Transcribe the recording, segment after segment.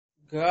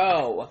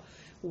go.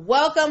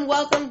 Welcome,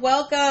 welcome,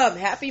 welcome.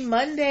 Happy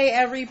Monday,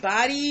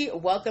 everybody.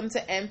 Welcome to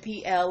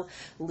MPL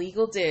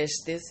Legal Dish.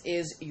 This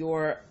is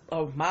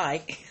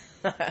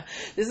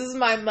this is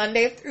my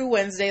Monday through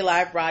Wednesday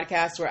live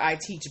broadcast where I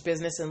teach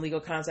business and legal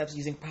concepts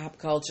using pop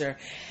culture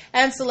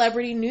and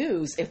celebrity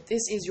news. If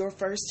this is your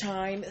first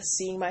time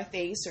seeing my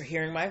face or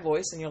hearing my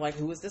voice and you're like,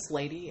 who is this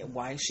lady and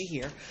why is she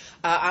here?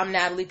 I'm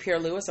Natalie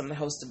Pierre-Lewis. I'm the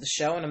host of the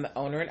show and I'm the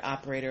owner and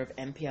operator of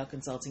MPL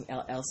Consulting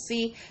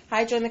LLC.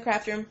 Hi, join the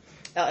craft room.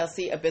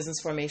 LLC, a business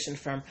formation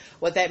firm.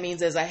 What that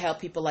means is I help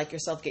people like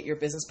yourself get your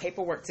business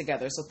paperwork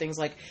together. So things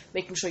like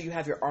making sure you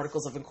have your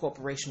articles of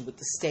incorporation with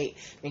the state,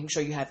 making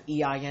sure you have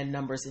EIN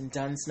numbers and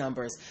DUNS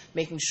numbers,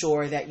 making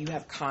sure that you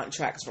have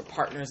contracts for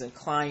partners and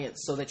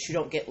clients so that you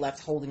don't get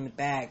left holding the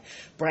bag,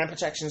 brand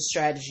protection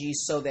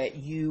strategies so that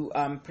you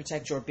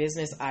protect your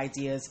business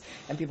ideas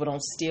and people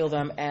don't steal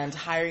them, and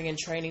hiring and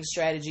training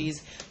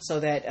strategies so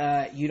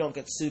that you don't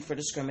get sued for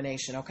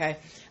discrimination, okay?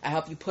 I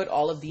help you put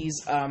all of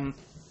these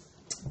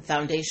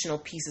foundational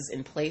pieces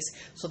in place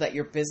so that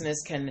your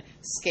business can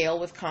scale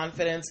with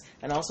confidence,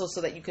 and also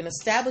so that you can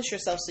establish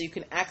yourself so you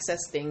can access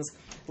things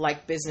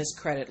like business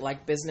credit,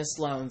 like business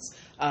loans,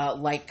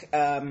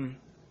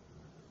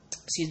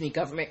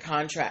 government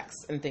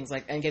contracts and things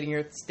like, and getting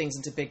your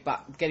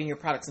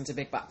products into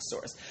big box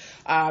stores.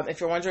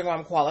 If you're wondering why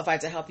I'm qualified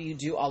to help you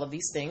do all of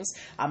these things,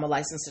 I'm a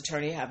licensed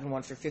attorney. I've been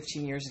one for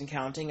 15 years and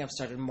counting. I've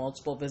started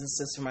multiple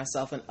businesses for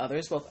myself and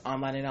others, both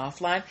online and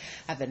offline.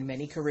 I've had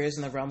many careers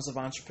in the realms of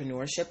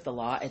entrepreneurship, the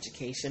law,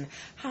 education,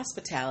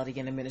 hospitality,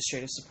 and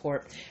administrative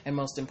support. And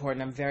most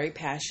important, I'm very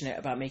passionate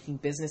about making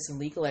business and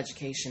legal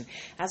education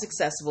as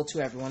accessible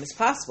to everyone as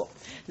possible.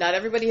 Not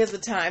everybody has the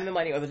time, the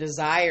money, or the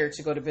desire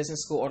to go to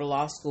business school or to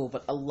law school,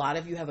 but a lot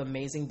of you have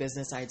amazing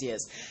business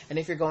ideas. And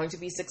if you're going to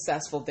be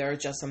successful, there are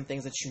just some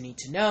things that you need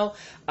to know.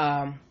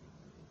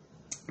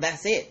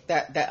 That's it.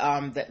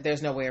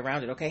 There's no way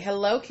around it. Okay.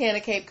 Hello, Canna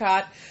Cape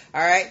Cod.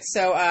 All right.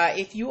 So,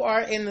 if you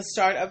are in the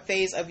startup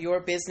phase of your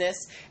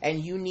business and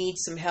you need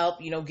some help,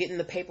 getting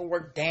the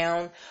paperwork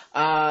down,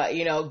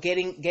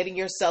 getting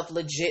yourself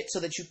legit so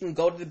that you can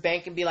go to the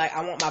bank and be like,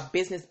 I want my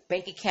business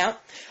bank account.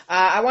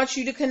 I want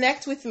you to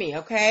connect with me.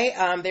 Okay.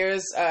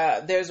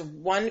 There's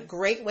one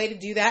great way to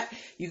do that.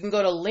 You can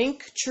go to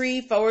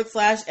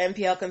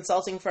Linktree/MPL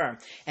Consulting Firm,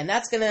 and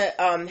that's going to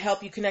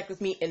help you connect with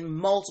me in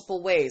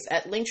multiple ways.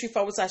 At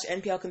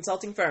Linktree/MPL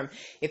Consulting Firm,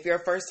 if you're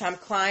a first-time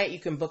client, you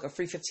can book a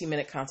free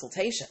 15-minute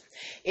consultation.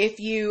 If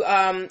you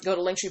go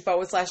to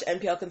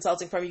Linktree/MPL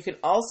Consulting Firm, you can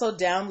also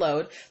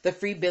download the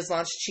free Biz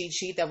Launch cheat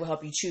sheet that will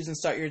help you choose and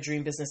start your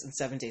dream business in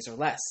 7 days or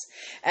less.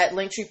 At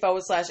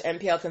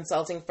Linktree/MPL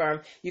Consulting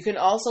Firm, you can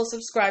also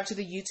subscribe to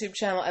the YouTube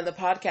channel and the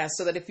podcast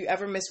so that if you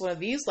ever miss one of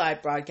these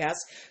live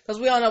broadcasts, because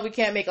we all know we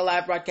can't make a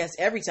live broadcast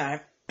every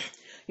time,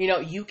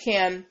 you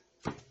can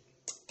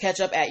catch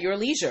up at your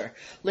leisure.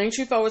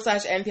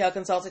 Linktree/MPL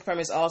Consulting Firm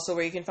is also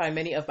where you can find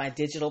many of my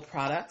digital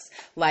products,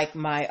 like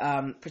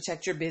my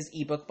Protect Your Biz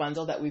ebook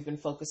bundle that we've been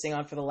focusing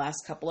on for the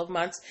last couple of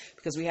months,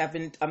 because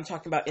I'm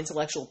talking about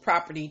intellectual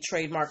property,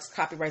 trademarks,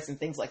 copyrights, and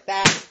things like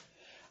that.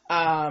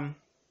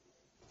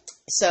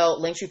 So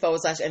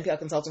Linktree/MPL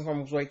Consulting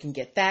Firm is where you can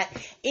get that.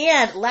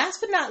 And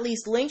last but not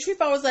least,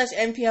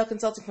 Linktree/MPL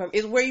Consulting Firm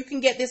is where you can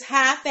get this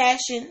high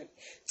fashion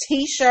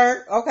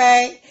t-shirt,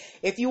 okay?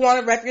 If you want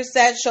to rep your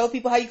set, show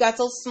people how you got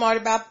so smart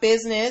about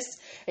business,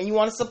 and you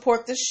want to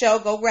support the show,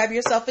 go grab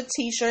yourself a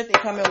t-shirt. They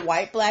come in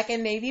white, black,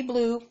 and navy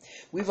blue.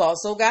 We've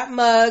also got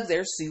mugs.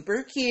 They're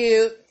super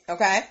cute,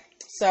 okay?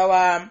 So,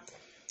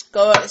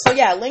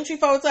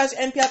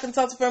 Linktree/MPL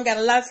Consulting Firm. Got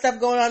a lot of stuff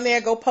going on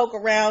there. Go poke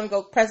around,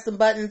 go press some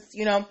buttons,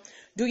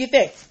 do your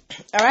thing.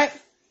 All right.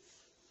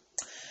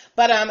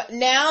 But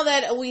now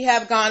that we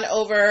have gone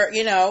over,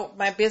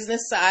 my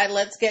business side,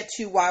 let's get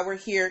to why we're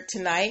here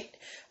tonight.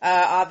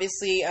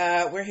 Obviously,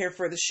 we're here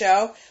for the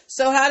show.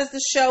 So how does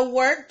the show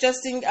work?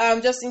 Just in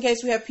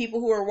case we have people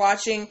who are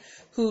watching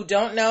who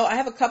don't know, I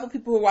have a couple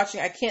people who are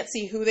watching. I can't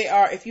see who they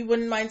are. If you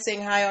wouldn't mind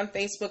saying hi on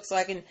Facebook so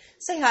I can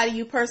say hi to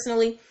you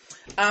personally.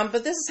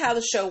 But this is how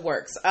the show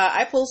works.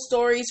 I pull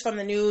stories from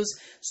the news,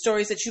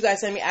 stories that you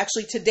guys sent me.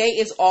 Actually, today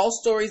is all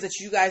stories that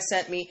you guys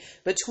sent me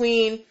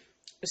between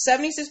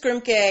 76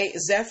 Grimke,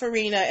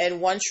 Zephyrina,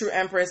 and One True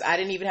Empress. I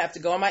didn't even have to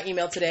go on my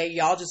email today.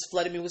 Y'all just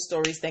flooded me with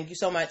stories. Thank you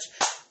so much.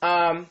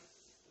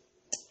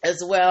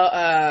 As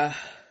well,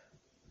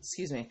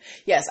 excuse me.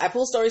 Yes, I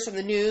pull stories from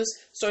the news,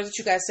 stories that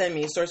you guys send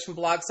me, stories from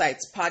blog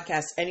sites,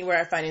 podcasts, anywhere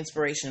I find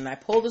inspiration. And I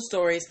pull the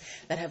stories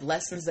that have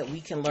lessons that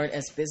we can learn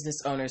as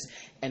business owners,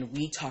 and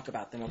we talk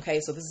about them, okay?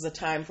 So this is a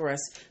time for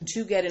us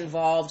to get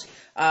involved.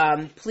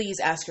 Please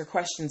ask your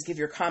questions, give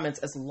your comments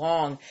as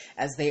long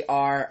as they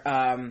are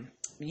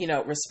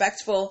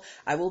respectful.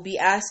 I will be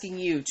asking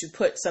you to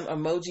put some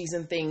emojis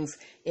and things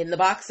in the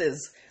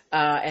boxes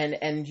and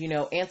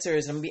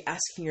answers. I'm going to be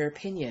asking your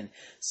opinion.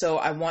 So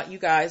I want you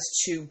guys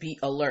to be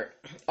alert.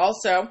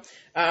 Also,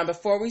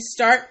 before we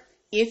start,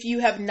 if you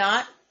have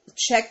not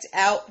checked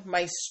out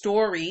my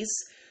stories,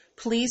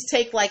 please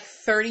take like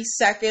 30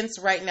 seconds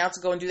right now to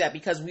go and do that,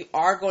 because we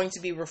are going to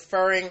be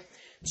referring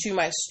to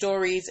my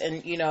stories.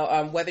 And,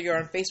 whether you're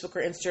on Facebook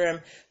or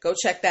Instagram, go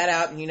check that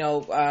out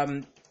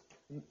and,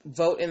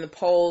 vote in the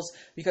polls,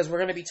 because we're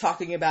going to be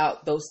talking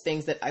about those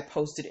things that I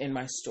posted in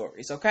my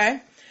stories. Okay.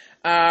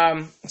 So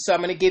I'm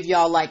going to give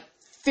y'all like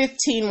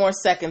 15 more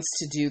seconds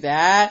to do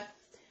that.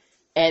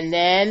 And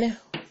then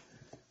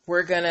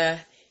we're going to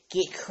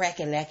get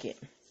crack-a-lackin'.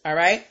 All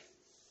right.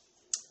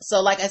 So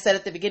like I said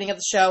at the beginning of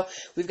the show,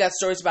 we've got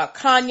stories about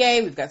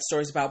Kanye. We've got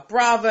stories about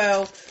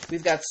Bravo.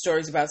 We've got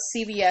stories about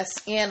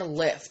CBS and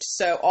Lyft.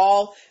 So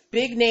all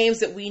big names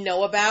that we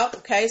know about.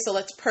 Okay. So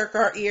let's perk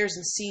our ears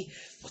and see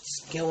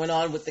what's going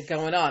on with the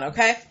going on.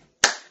 Okay.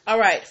 All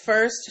right.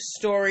 First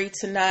story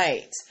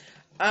tonight.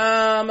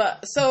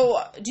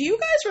 So do you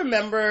guys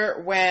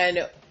remember when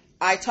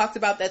I talked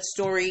about that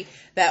story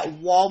that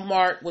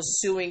Walmart was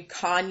suing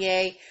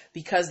Kanye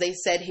because they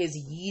said his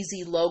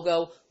Yeezy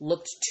logo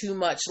looked too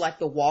much like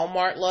the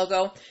Walmart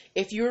logo?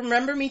 If you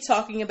remember me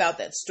talking about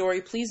that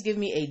story, please give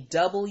me a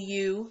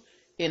W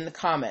in the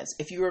comments.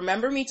 If you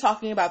remember me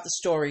talking about the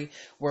story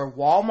where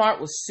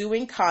Walmart was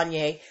suing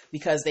Kanye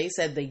because they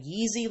said the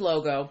Yeezy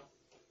logo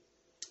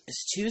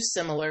is too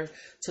similar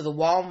to the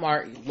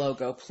Walmart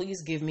logo,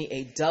 please give me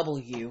a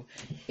W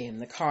in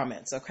the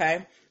comments,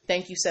 okay?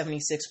 Thank you,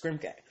 76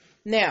 Grimke.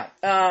 Now,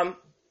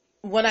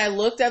 when I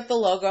looked at the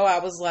logo, I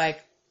was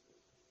like,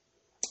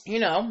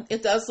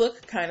 it does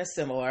look kind of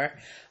similar.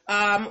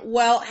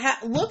 Look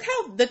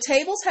how the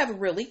tables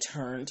have really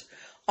turned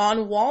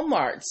on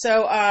Walmart.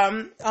 So,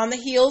 on the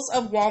heels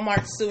of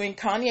Walmart suing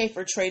Kanye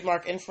for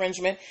trademark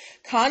infringement,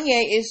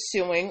 Kanye is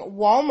suing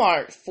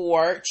Walmart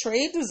for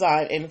trade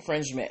design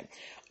infringement.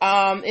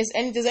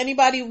 Does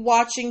anybody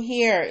watching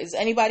here,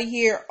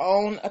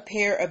 own a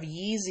pair of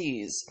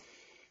Yeezys?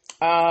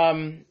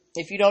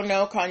 If you don't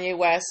know Kanye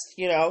West,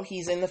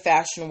 he's in the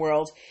fashion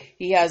world.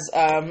 He has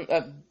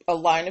a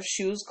line of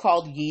shoes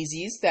called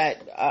Yeezys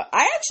that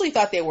I actually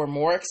thought they were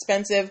more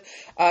expensive.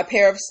 A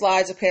pair of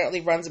slides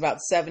apparently runs about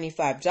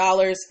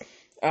 $75.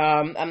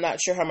 I'm not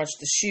sure how much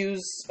the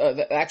shoes,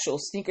 the actual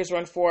sneakers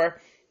run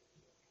for.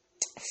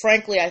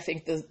 Frankly, I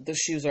think the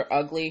shoes are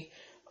ugly.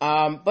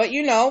 But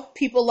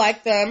people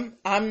like them.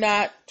 I'm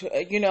not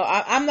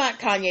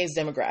Kanye's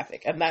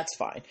demographic, and that's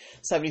fine.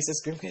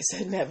 76 Grimke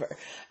said never.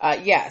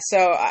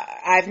 So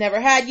I've never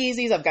had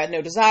Yeezys. I've got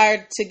no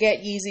desire to get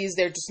Yeezys.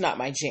 They're just not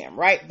my jam,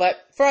 right? But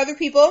for other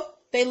people,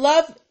 they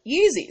love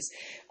Yeezys.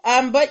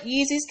 But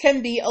Yeezys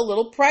can be a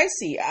little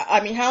pricey.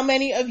 I mean, how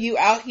many of you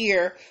out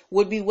here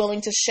would be willing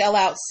to shell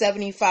out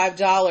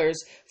 $75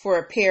 for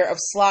a pair of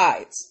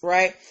slides,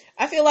 right?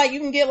 I feel like you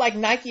can get like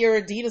Nike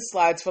or Adidas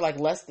slides for like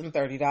less than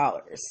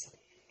 $30.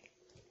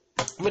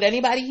 Would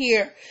anybody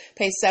here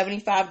pay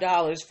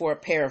 $75 for a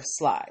pair of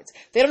slides?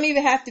 They don't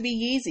even have to be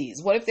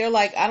Yeezys. What if they're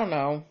like, I don't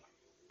know,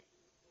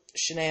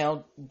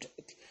 Chanel,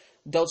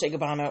 Dolce &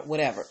 Gabbana,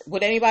 whatever.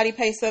 Would anybody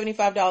pay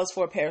 $75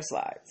 for a pair of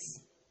slides?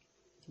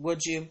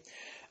 Would you?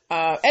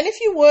 And if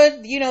you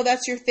would,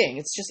 that's your thing.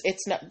 It's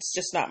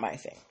just not my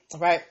thing.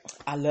 Right?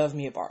 I love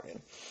me a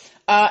bargain.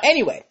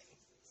 Anyway.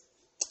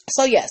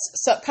 So yes,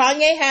 so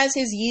Kanye has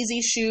his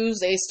Yeezy shoes.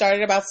 They start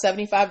at about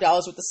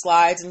 $75 with the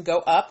slides and go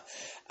up.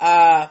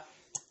 And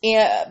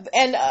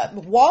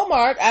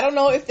Walmart, I don't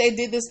know if they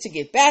did this to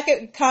get back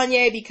at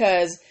Kanye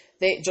because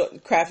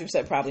Crafty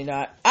said probably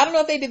not. I don't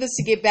know if they did this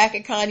to get back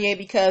at Kanye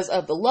because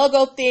of the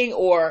logo thing,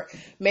 or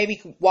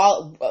maybe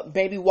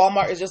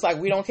Walmart is just like,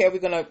 we don't care, we're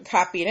going to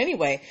copy it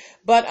anyway.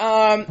 But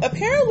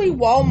apparently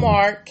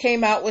Walmart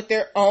came out with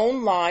their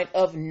own line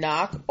of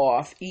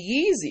knockoff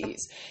Yeezys.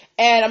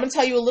 And I'm going to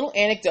tell you a little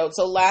anecdote.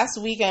 So last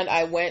weekend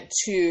I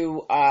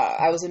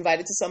was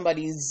invited to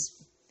somebody's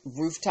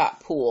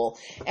rooftop pool,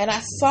 and I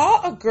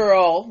saw a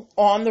girl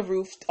on the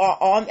roof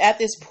at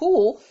this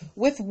pool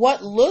with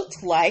what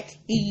looked like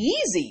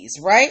Yeezys,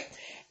 right?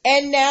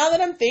 And now that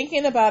I'm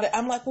thinking about it,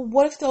 I'm like, well,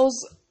 what if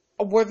those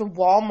were the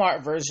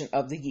Walmart version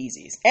of the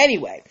Yeezys?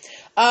 Anyway,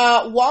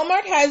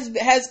 Walmart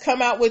has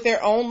come out with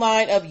their own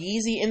line of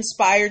Yeezy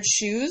inspired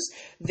shoes.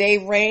 They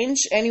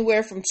range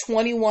anywhere from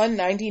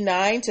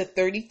 $21.99 to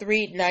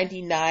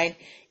 $33.99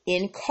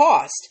 in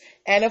cost.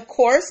 And of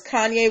course,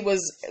 Kanye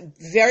was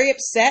very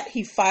upset.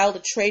 He filed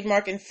a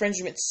trademark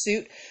infringement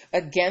suit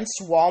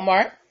against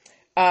Walmart.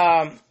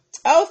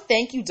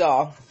 Thank you,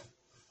 doll.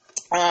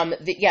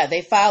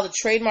 They filed a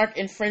trademark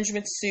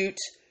infringement suit,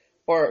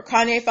 or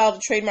Kanye filed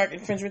a trademark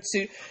infringement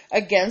suit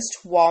against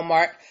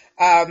Walmart,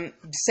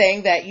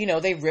 saying that,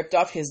 they ripped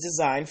off his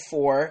design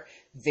for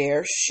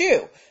their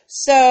shoe.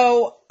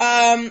 So,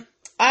 I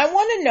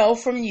want to know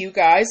from you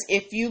guys,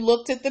 if you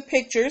looked at the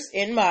pictures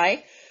in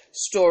my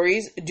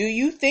stories, do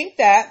you think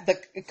that the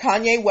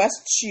Kanye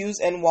West shoes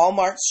and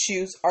Walmart's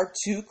shoes are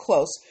too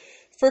close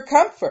for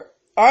comfort?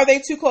 Are they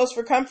too close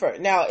for comfort?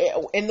 Now,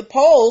 in the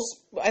polls,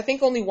 I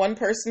think only one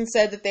person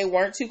said that they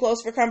weren't too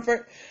close for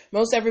comfort.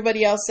 Most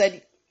everybody else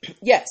said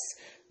yes.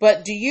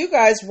 But do you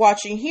guys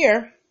watching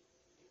here,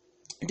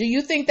 do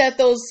you think that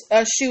those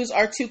shoes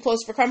are too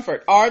close for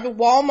comfort? Are the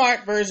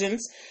Walmart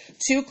versions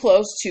too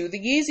close to the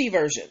Yeezy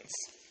versions?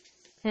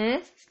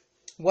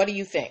 What do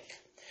you think?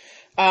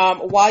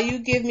 While you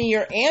give me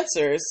your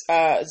answers,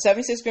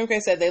 76 Grimke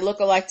said they look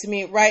alike to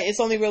me, right? It's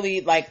only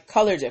really like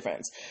color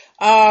difference.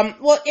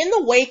 Well, in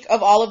the wake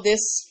of all of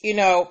this,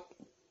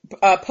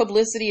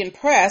 publicity and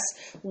press,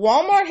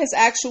 Walmart has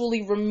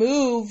actually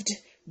removed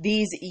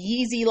these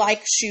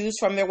Yeezy-like shoes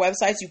from their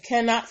websites. You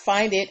cannot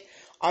find it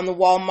on the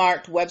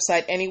Walmart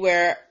website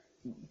anywhere.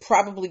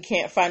 Probably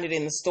can't find it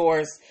in the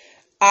stores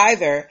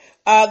either.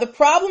 The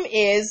problem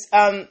is,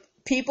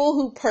 people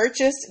who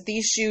purchased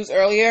these shoes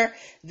earlier,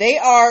 they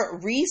are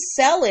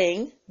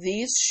reselling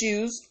these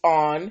shoes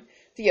on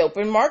the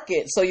open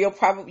market. So you'll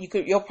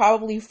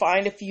probably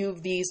find a few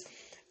of these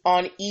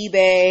on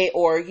eBay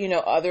or,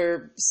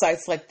 other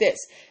sites like this.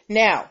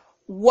 Now,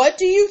 what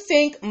do you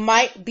think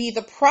might be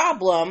the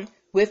problem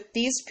with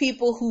these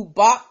people who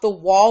bought the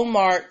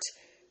Walmart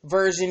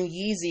version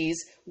Yeezys?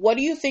 What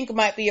do you think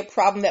might be a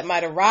problem that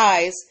might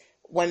arise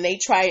when they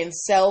try and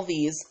sell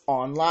these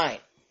online?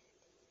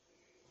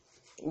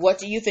 What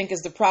do you think is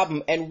the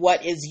problem, and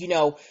what is,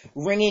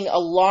 ringing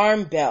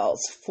alarm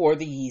bells for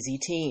the Yeezy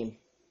team?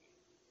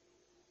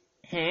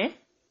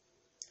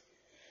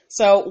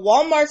 So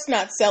Walmart's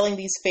not selling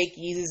these fake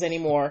Yeezys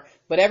anymore,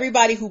 but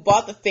everybody who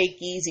bought the fake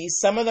Yeezys,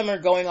 some of them are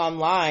going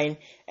online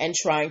and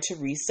trying to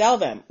resell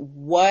them.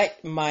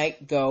 What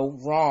might go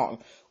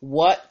wrong?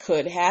 What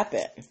could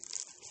happen?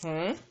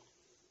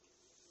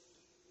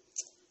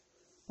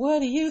 What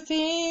do you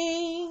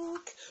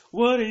think?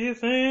 What do you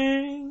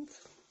think?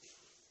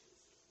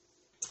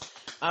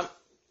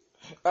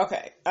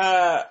 Okay.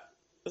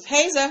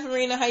 Hey,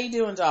 Zephyrina, how you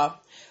doing, doll?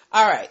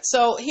 All right.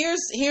 So here's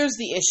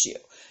the issue.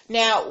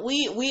 Now,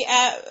 we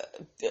at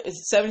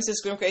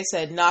 76 Grimke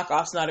said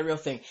knockoff's not a real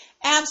thing.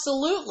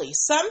 Absolutely.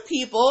 Some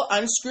people,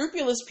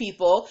 unscrupulous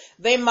people,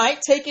 they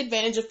might take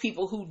advantage of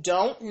people who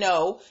don't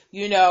know,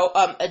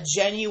 a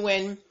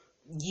genuine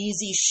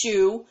Yeezy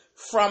shoe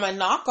from a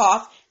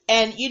knockoff,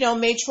 and,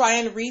 may try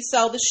and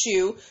resell the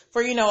shoe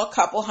for, a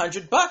couple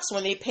 $100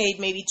 when they paid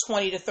maybe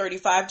 $20 to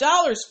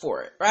 $35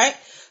 for it, right?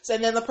 So,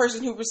 and then the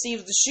person who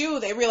receives the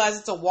shoe, they realize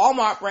it's a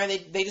Walmart brand.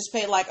 They just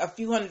paid like a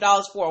few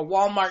 $100s for a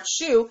Walmart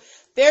shoe.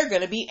 They're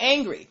going to be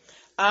angry.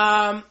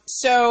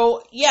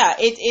 So yeah,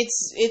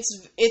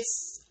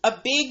 it's a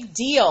big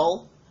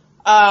deal,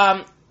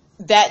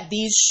 that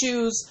these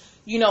shoes,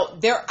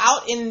 they're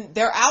out in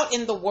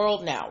the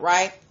world now,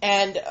 right?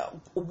 And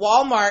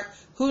Walmart,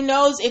 who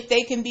knows if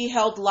they can be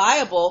held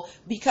liable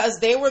because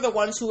they were the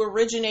ones who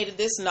originated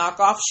this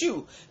knockoff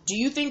shoe. Do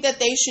you think that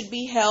they should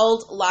be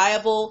held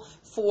liable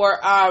for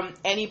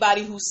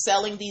anybody who's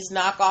selling these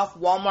knockoff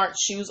Walmart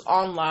shoes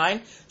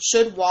online?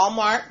 Should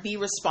Walmart be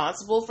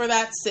responsible for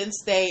that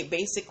since they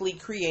basically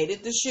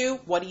created the shoe?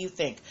 What do you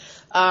think?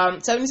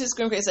 76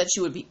 Grimke said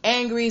she would be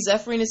angry.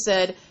 Zephyrina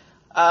said,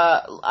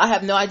 I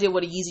have no idea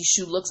what a Yeezy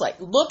shoe looks like.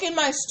 Look in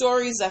my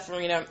story,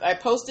 Zephyrina. I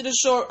posted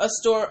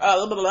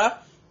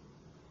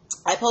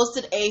I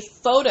posted a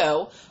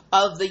photo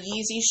of the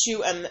Yeezy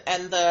shoe and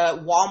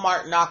the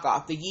Walmart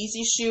knockoff. The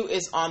Yeezy shoe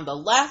is on the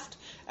left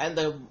and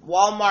the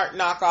Walmart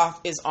knockoff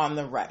is on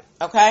the right.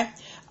 Okay?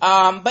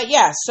 But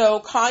yeah, so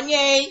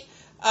Kanye,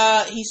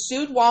 he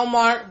sued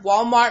Walmart.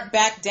 Walmart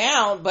backed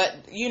down,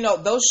 but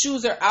those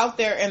shoes are out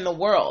there in the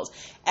world.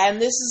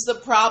 And this is the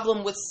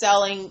problem with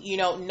selling,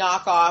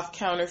 knockoff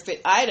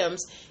counterfeit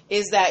items,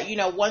 is that,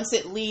 once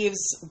it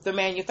leaves the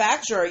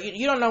manufacturer,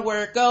 you don't know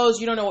where it goes.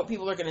 You don't know what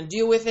people are going to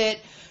do with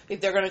it, if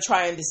they're going to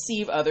try and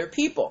deceive other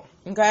people.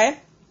 Okay?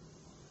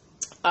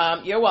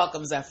 You're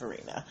welcome,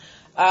 Zephyrina.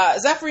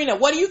 Zephyrina,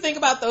 what do you think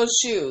about those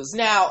shoes?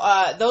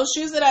 Now, those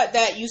shoes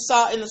that you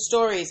saw in the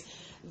stories,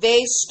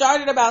 they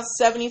started about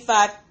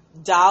 $75.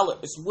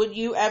 Would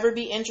you ever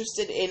be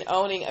interested in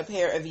owning a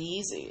pair of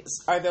Yeezys?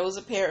 Are those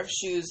a pair of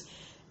shoes?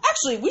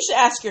 Actually, we should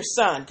ask your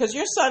son, because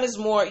your son is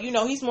more,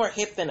 he's more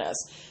hip than us.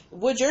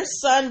 Would your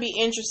son be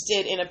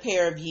interested in a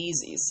pair of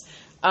Yeezys?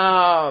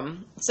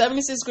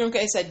 76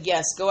 Grimke said,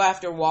 yes, go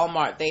after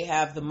Walmart. They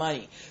have the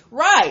money.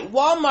 Right.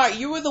 Walmart,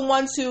 you were the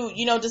ones who,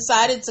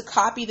 decided to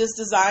copy this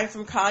design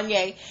from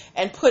Kanye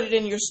and put it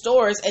in your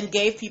stores and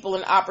gave people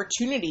an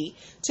opportunity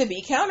to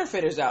be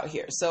counterfeiters out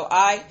here. So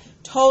I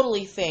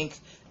totally think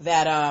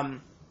that,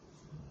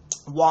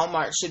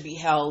 Walmart should be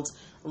held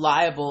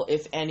liable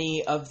if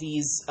any of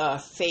these,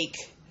 fake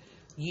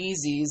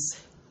Yeezys,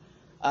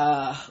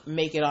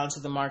 make it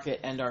onto the market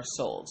and are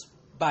sold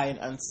by an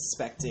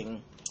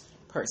unsuspecting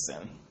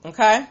person.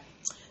 Okay?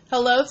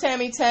 Hello,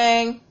 Tammy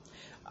Tang.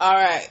 All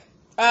right.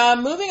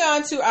 Moving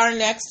on to our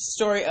next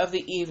story of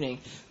the evening.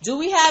 Do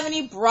we have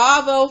any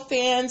Bravo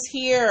fans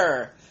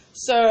here?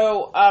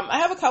 So, I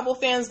have a couple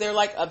fans. They're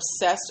like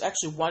obsessed.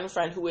 Actually, one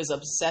friend who is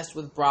obsessed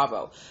with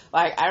Bravo.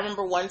 Like, I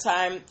remember one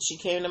time she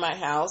came to my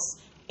house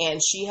and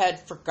she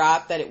had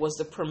forgot that it was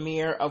the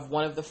premiere of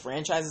one of the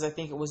franchises. I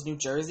think it was New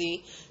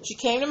Jersey. She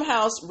came to my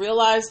house,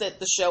 realized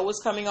that the show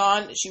was coming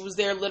on. She was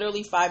there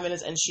literally 5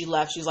 minutes and she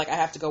left. She's like, I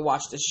have to go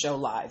watch this show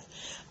live.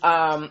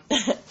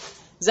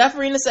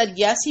 Zephyrina said,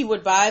 yes, he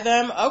would buy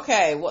them.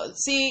 Okay, well,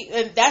 see,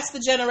 and that's the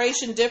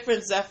generation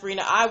difference,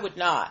 Zephyrina. I would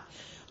not.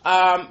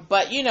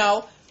 But your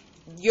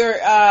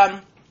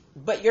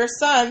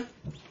son,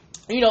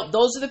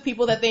 those are the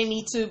people that they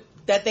need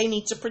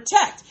to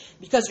protect,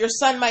 because your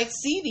son might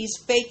see these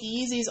fake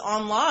Yeezys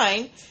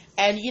online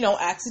and,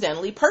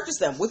 accidentally purchase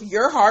them with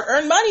your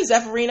hard-earned money,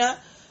 Zephyrina.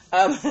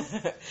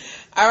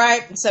 All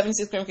right.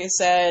 76 Grimke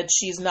said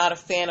she's not a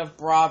fan of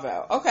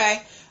Bravo.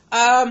 Okay.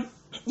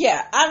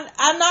 Yeah,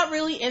 I'm not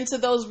really into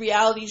those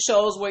reality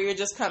shows where you're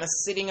just kind of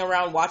sitting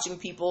around watching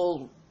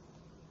people,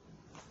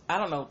 I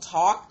don't know,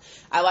 talk.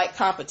 I like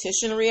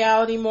competition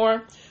reality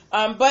more.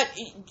 But,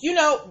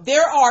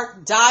 there are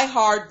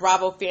diehard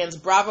Bravo fans.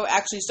 Bravo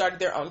actually started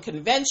their own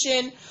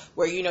convention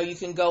where, you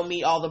can go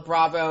meet all the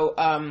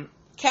Bravo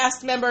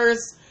cast members.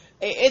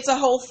 It's a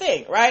whole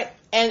thing, right?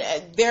 And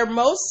their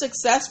most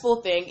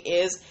successful thing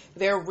is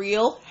their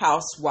Real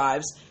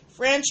Housewives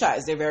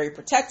franchise. They're very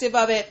protective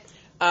of it,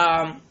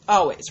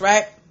 always,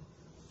 right?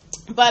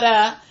 But,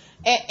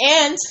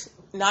 and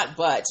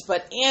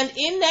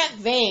in that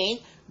vein,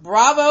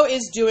 Bravo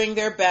is doing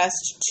their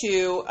best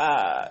to,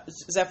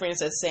 Zephyrina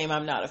says, same,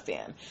 I'm not a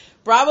fan.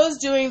 Bravo's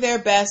doing their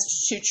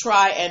best to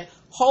try and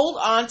hold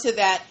on to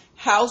that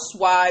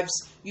Housewives,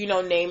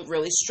 name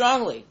really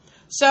strongly.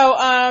 So,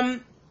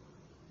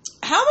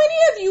 how many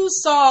of you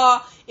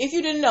saw, if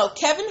you didn't know,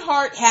 Kevin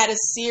Hart had a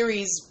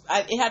series,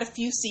 it had a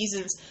few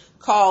seasons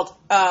called,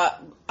 I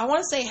want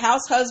to say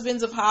House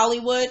Husbands of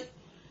Hollywood.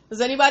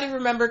 Does anybody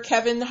remember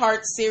Kevin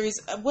Hart's series?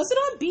 Was it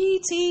on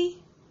BET?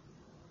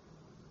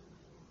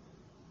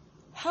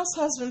 House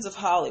Husbands of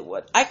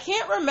Hollywood. I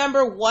can't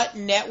remember what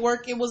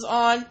network it was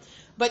on,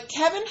 but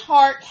Kevin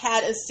Hart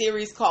had a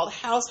series called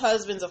House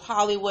Husbands of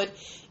Hollywood.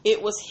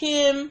 It was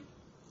him,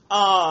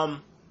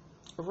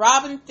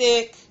 Robin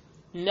Thicke,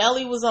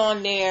 Nelly was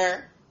on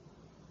there,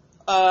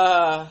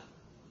 some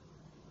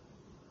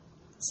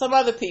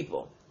other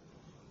people.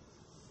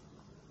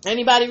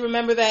 Anybody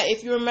remember that?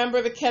 If you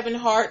remember the Kevin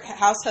Hart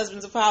House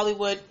Husbands of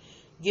Hollywood,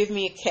 give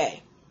me a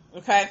K.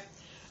 Okay?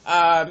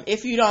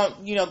 If you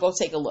don't, go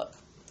take a look.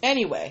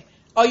 Anyway.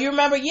 Oh, you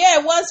remember? Yeah,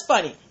 it was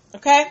funny.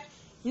 Okay?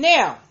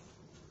 Now,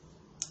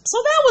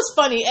 so that was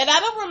funny. And I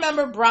don't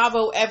remember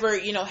Bravo ever,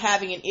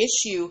 having an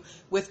issue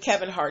with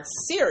Kevin Hart's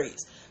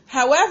series.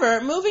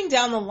 However, moving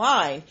down the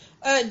line,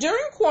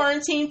 during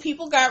quarantine,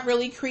 people got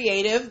really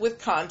creative with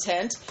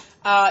content,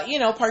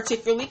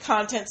 particularly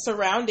content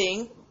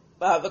surrounding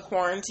the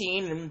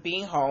quarantine and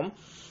being home.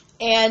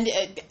 And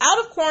out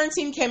of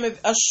quarantine came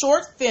a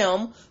short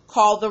film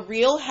called The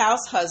Real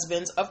House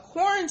Husbands of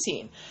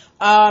Quarantine.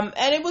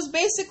 And it was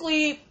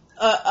basically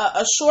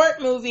a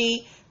short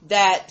movie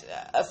that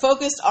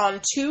focused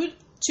on two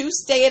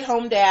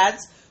stay-at-home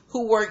dads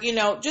who were,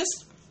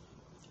 just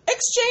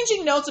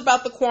exchanging notes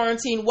about the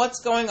quarantine, what's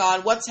going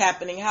on, what's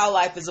happening, how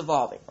life is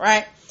evolving,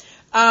 right?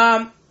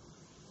 Has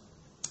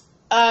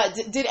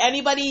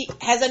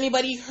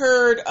anybody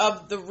heard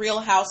of The Real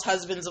House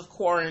Husbands of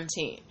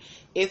Quarantine?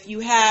 If you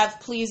have,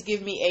 please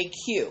give me a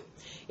Q.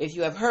 If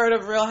you have heard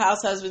of Real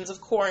House Husbands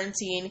of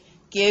Quarantine,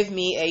 give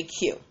me a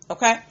Q,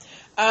 okay?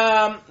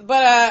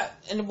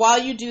 And while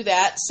you do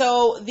that,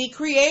 so the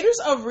creators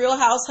of Real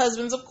House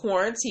Husbands of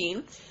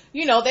Quarantine,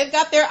 they've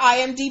got their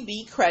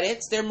IMDb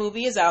credits. Their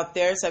movie is out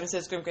there.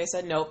 76 Grimke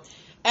said nope.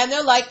 And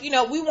they're like, we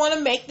want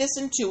to make this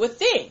into a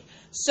thing.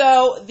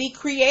 So the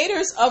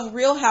creators of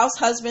Real House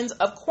Husbands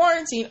of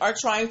Quarantine are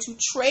trying to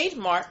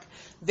trademark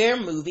their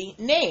movie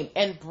name.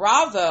 And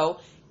Bravo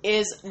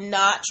is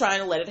not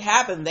trying to let it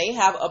happen. They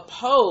have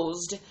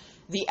opposed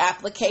the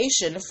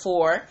application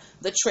for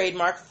the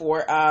trademark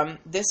for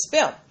this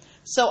film.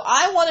 So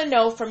I want to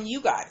know from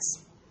you guys,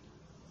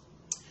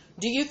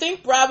 do you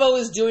think Bravo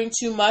is doing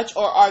too much,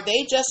 or are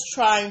they just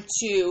trying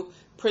to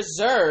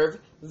preserve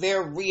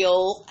their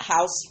Real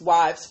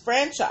Housewives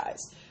franchise,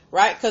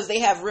 right? Because they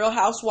have Real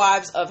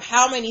Housewives of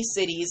how many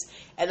cities,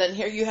 and then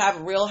here you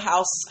have Real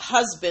House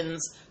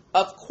Husbands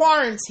of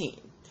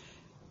Quarantine.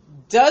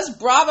 Does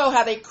Bravo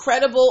have a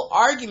credible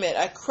argument,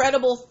 a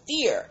credible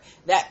fear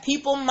that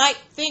people might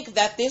think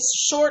that this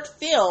short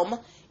film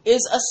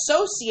is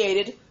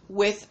associated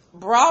with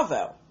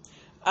Bravo?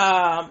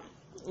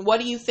 What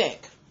do you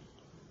think?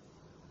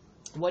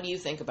 What do you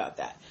think about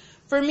that?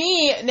 For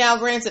me, now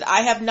granted,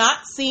 I have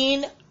not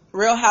seen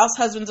Real House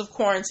Husbands of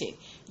Quarantine.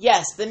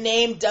 Yes, the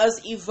name does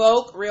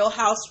evoke Real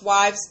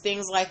Housewives,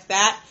 things like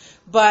that.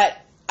 But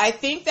I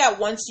think that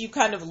once you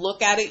kind of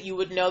look at it, you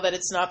would know that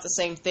it's not the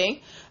same thing.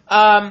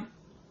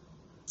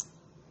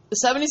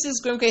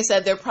 76 Grimke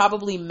said they're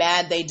probably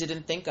mad they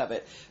didn't think of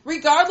it.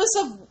 Regardless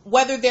of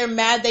whether they're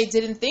mad they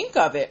didn't think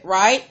of it,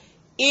 right?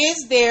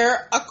 Is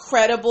there a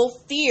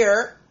credible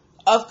fear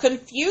of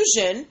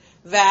confusion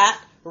that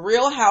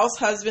Real House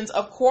Husbands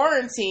of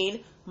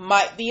Quarantine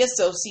might be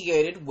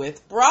associated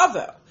with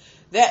Bravo?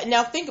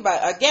 Now think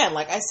about it. Again,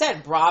 like I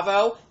said,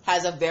 Bravo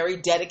has a very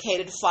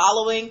dedicated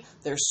following.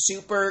 They're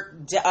super,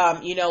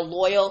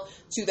 loyal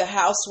to the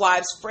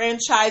Housewives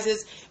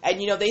franchises.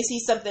 And, they see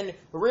something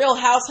Real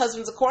House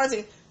Husbands of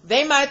Quarantine.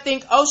 They might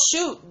think, oh,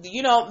 shoot,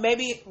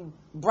 maybe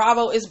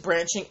Bravo is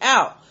branching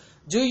out.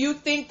 Do you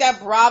think that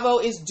Bravo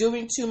is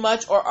doing too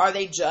much, or are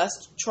they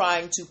just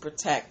trying to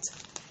protect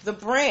the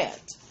brand?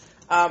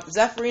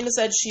 Zephyrina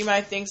said she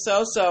might think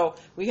so. So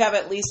we have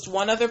at least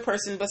one other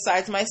person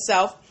besides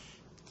myself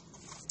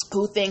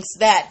who thinks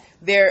that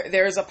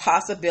there is a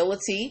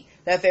possibility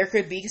that there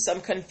could be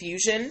some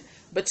confusion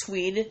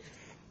between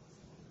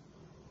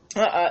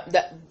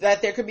that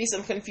there could be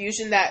some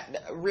confusion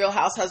that Real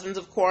House Husbands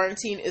of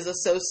Quarantine is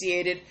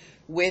associated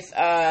with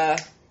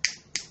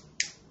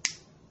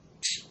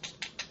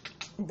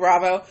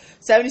Bravo.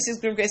 76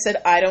 Grim Grade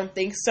said, I don't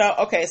think so.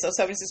 Okay, so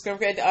 76 Grim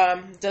Grade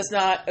does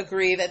not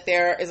agree that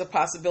there is a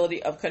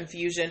possibility of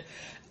confusion.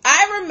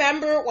 I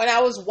remember when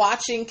I was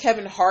watching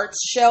Kevin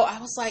Hart's show, I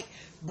was like,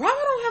 Bravo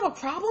don't have a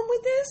problem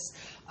with this.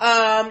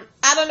 I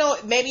don't know,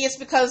 maybe it's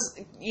because,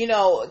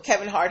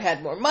 Kevin Hart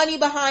had more money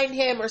behind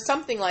him or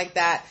something like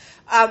that.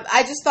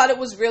 I just thought it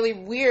was really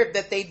weird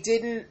that they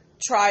didn't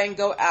try and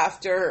go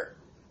after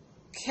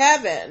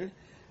Kevin,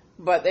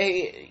 but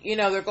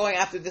they're going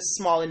after this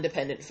small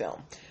independent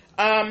film.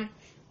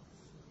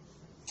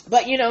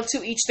 But,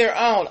 to each their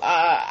own.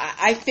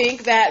 I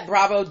think that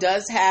Bravo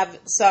does have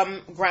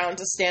some ground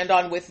to stand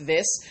on with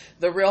this.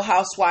 The Real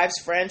Housewives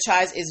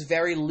franchise is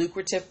very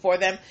lucrative for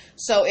them.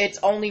 So it's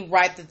only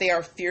right that they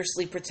are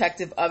fiercely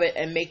protective of it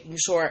and making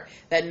sure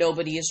that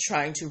nobody is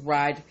trying to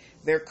ride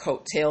their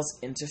coattails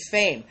into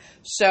fame.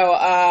 So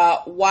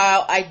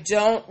while I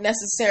don't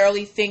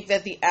necessarily think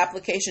that the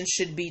application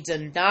should be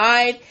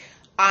denied,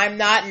 I'm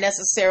not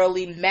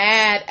necessarily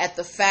mad at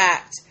the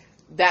fact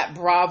that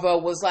Bravo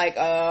was like,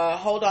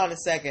 hold on a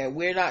second.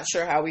 We're not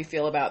sure how we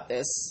feel about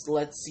this.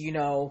 Let's,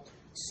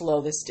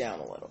 slow this down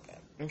a little bit.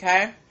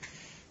 Okay?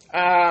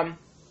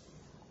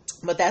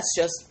 But that's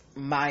just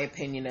my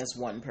opinion as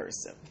one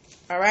person.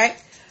 All right?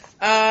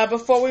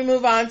 Before we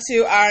move on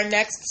to our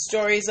next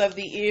stories of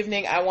the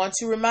evening, I want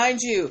to remind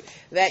you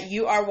that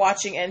you are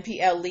watching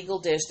NPL Legal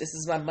Dish. This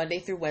is my Monday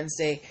through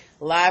Wednesday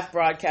live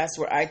broadcast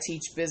where I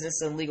teach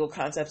business and legal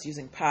concepts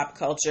using pop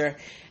culture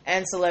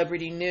and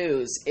celebrity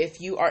news.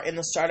 If you are in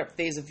the startup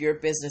phase of your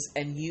business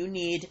and you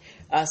need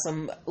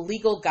some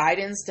legal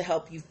guidance to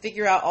help you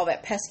figure out all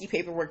that pesky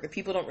paperwork that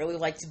people don't really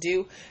like to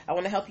do, I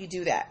want to help you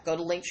do that. Go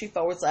to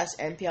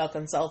Linktree/NPL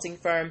Consulting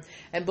Firm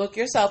and book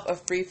yourself a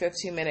free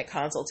 15-minute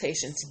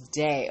consultation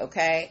today,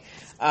 okay?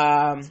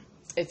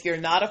 If you're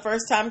not a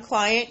first-time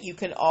client, you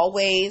can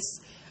always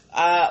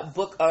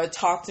book a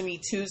Talk to Me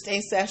Tuesday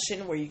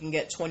session where you can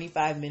get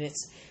 25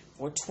 minutes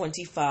for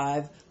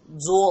 $25.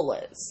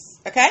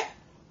 Okay?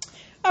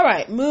 All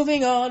right,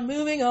 moving on.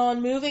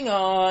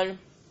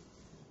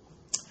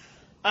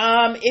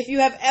 If you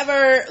have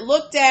ever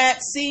looked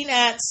at, seen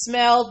at,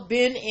 smelled,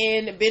 been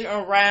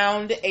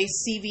around a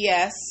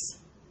CVS,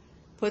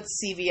 put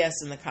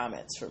CVS in the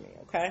comments for me,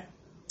 okay?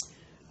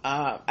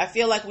 I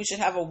feel like we should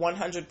have a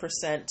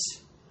 100%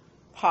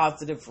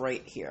 positive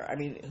rate here. I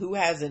mean, who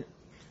hasn't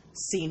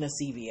seen a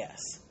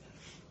CVS?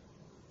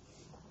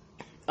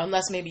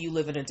 Unless maybe you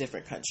live in a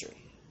different country.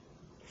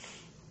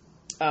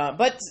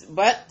 But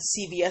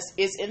CVS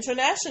is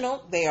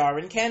international. They are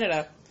in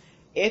Canada.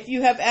 If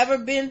you have ever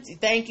been,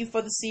 thank you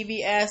for the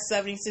CVS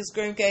 76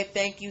 Green K.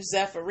 Thank you,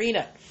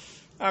 Zephyrina.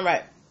 All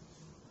right.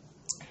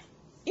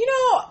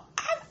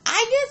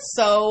 I get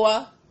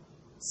so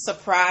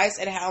surprised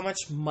at how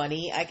much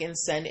money I can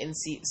spend in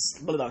CVS.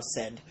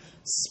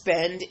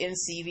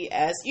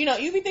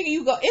 You be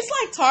thinking it's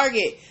like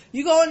Target.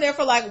 You go in there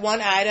for like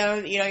one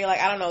item, you're like,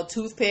 I don't know,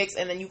 toothpicks,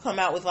 and then you come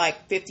out with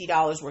like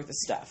 $50 worth of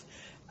stuff.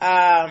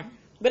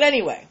 But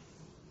anyway,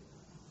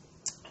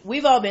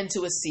 we've all been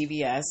to a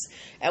CVS,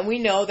 and we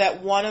know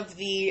that one of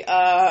the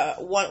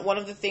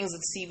things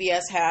that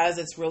CVS has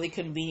that's really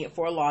convenient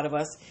for a lot of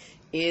us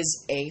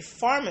is a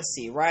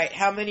pharmacy, right?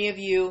 How many of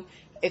you,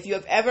 if you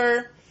have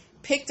ever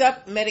picked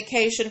up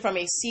medication from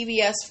a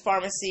CVS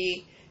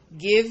pharmacy,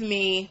 give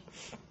me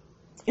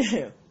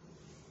a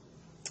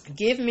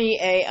give me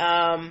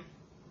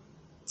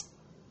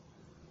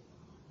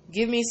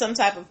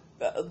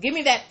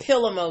that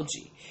pill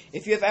emoji.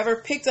 If you have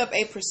ever picked up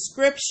a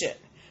prescription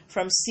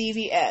from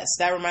CVS,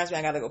 that reminds me,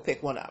 I gotta go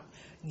pick one up.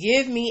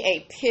 Give me a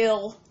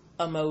pill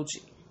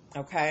emoji.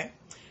 Okay?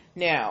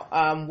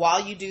 Now,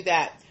 while you do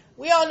that,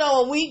 we all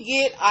know when we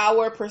get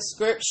our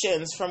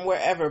prescriptions from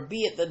wherever,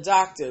 be it the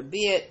doctor,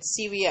 be it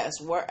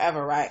CVS,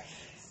 wherever, right?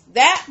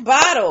 That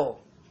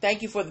bottle,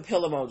 thank you for the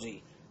pill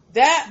emoji.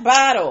 That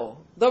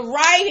bottle, the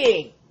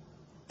writing,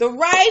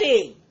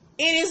 it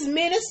is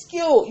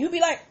minuscule. You'd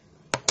be like,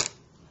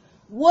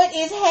 what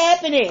is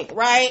happening,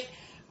 right?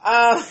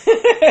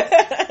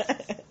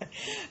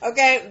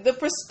 Okay, the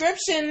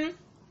prescription,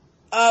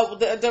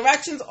 the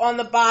directions on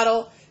the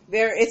bottle,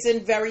 it's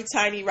in very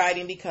tiny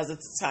writing because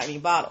it's a tiny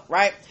bottle,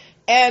 right?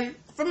 And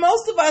for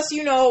most of us,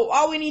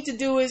 all we need to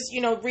do is,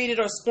 read it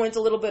or squint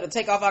a little bit or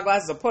take off our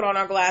glasses or put on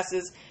our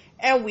glasses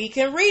and we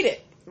can read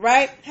it,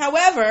 right?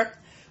 However,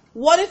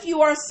 what if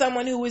you are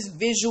someone who is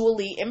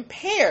visually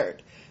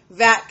impaired?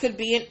 That could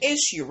be an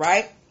issue,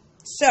 right?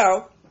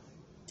 So,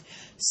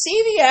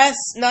 CVS,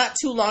 not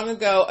too long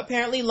ago,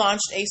 apparently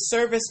launched a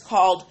service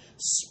called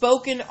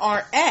Spoken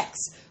RX,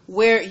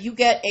 where you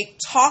get a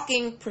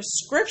talking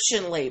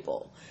prescription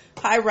label.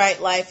 Hi, Right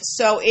Life.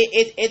 So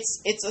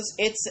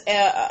it's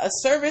a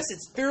service.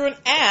 It's through an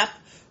app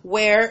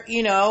where,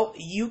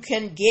 you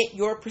can get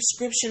your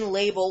prescription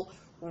label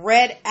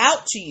read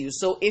out to you.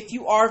 So if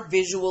you are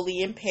visually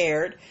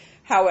impaired,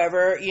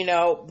 however,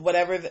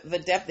 whatever the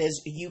depth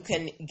is, you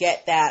can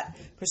get that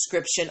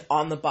prescription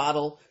on the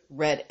bottle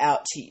read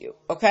out to you.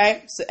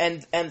 Okay? So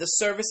and the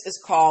service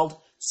is called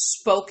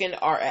Spoken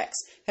RX.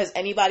 Has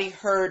anybody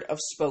heard of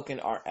Spoken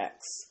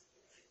RX?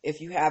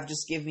 If you have,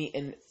 just give me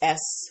an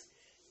S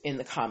in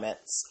the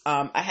comments.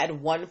 I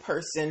had one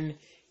person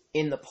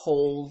in the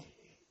polls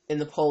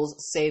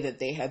say that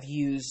they have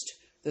used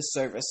the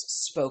service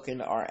Spoken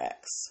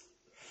RX.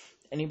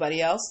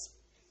 Anybody else?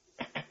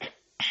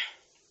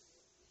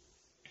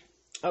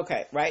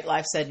 Okay, Right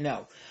Life said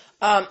no.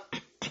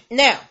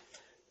 Now,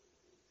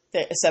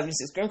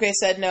 76 Grim K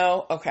said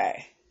no.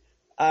 Okay.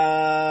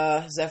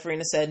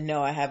 Zephyrina said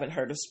no, I haven't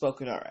heard of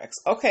Spoken RX.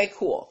 Okay,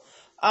 cool.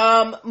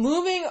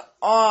 Moving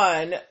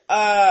on.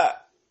 Now,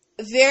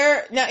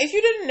 if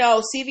you didn't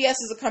know, CVS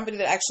is a company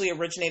that actually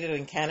originated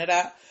in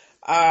Canada.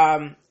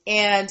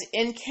 And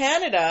in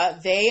Canada,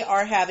 they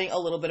are having a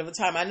little bit of a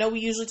time. I know we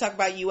usually talk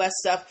about U.S.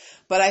 stuff,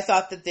 but I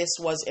thought that this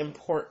was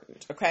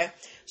important. Okay.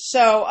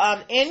 So,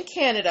 in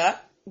Canada,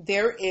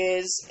 there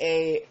is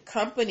a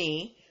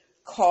company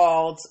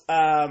called,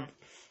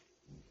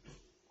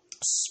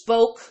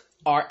 Spoke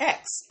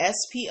RX,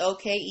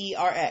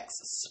 SPOKERX,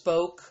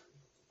 Spoke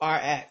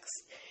RX.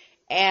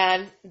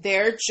 And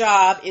their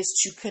job is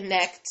to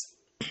connect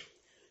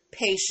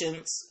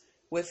patients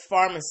with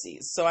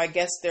pharmacies. So I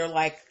guess they're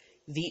like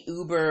the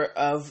Uber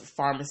of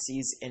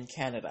pharmacies in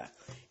Canada.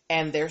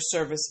 And their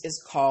service is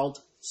called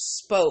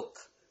Spoke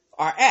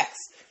RX.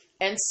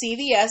 And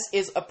CVS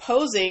is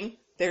opposing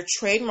their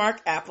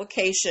trademark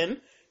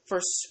application for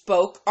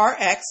Spoke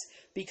RX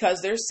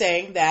because they're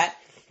saying that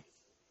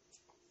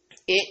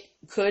it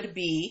could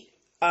be,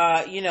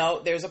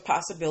 there's a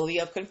possibility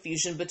of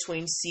confusion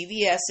between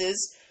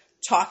CVS's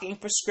talking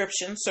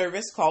prescription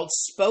service called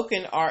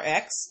Spoken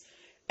RX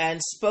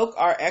and Spoke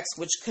RX,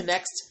 which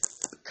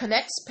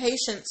connects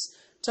patients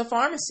to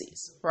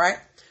pharmacies, right?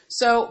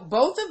 So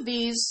both of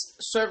these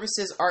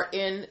services are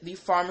in the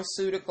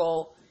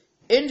pharmaceutical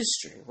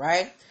industry,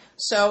 right?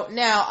 So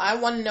now I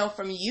want to know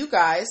from you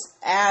guys,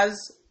 as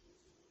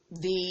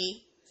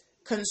the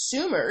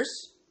consumers,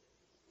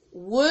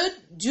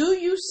 do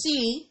you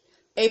see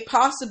a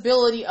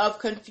possibility of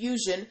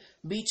confusion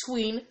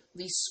between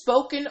the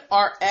Spoken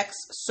RX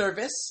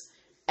service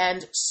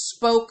and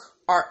Spoke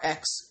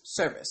RX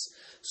service?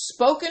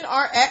 Spoken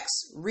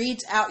RX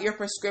reads out your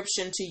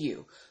prescription to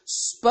you.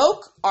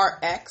 Spoke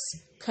RX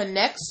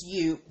connects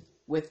you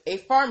with a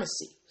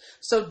pharmacy.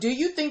 So do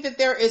you think that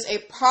there is a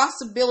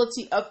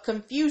possibility of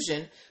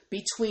confusion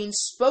between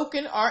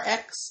Spoken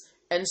RX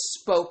and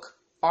Spoke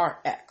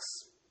RX?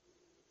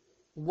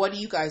 What do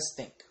you guys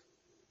think?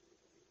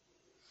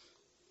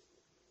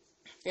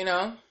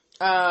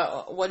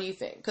 What do you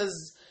think?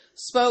 Because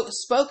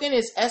Spoken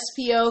is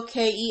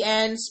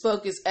SPOKEN,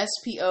 Spoke is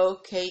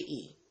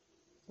SPOKE,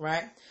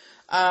 right?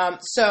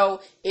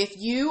 So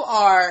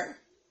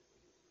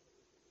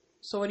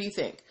what do you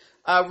think?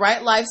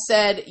 Right Life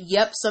said,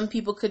 yep, some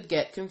people could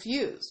get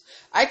confused.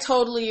 I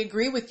totally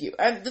agree with you.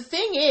 And the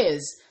thing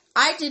is,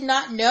 I did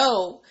not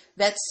know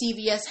that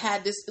CVS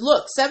had this.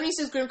 Look,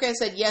 76 Grimcast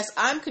said, yes,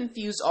 I'm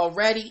confused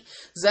already.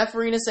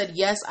 Zephyrina said,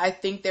 yes, I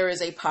think there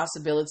is a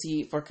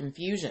possibility for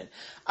confusion.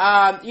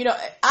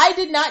 I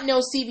did not know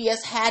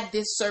CVS had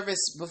this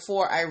service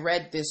before I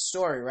read this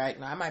story, right?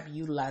 Now, I might be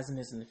utilizing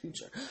this in the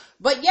future.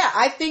 But yeah,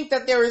 I think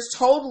that there is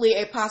totally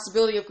a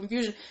possibility of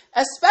confusion,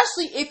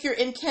 especially if you're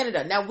in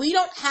Canada. Now, we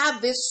don't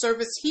have this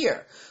service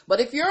here,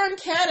 but if you're in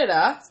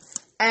Canada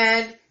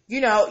and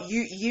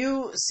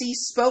you see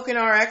Spoken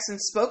RX and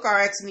Spoke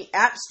RX in the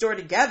App Store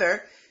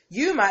together,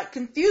 you might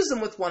confuse them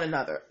with one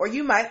another, or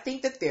you might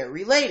think that they're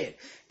related.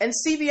 And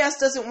CVS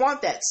doesn't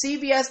want that.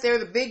 CVS, they're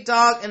the big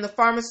dog in the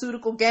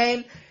pharmaceutical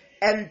game,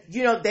 and,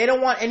 they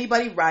don't want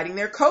anybody riding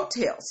their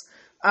coattails.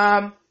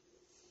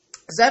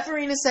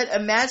 Zephyrina said,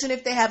 imagine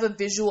if they have a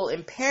visual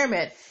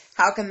impairment,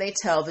 how can they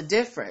tell the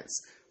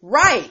difference?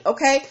 Right,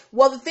 okay.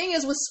 Well, the thing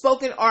is with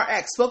Spoken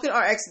RX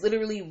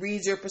literally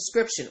reads your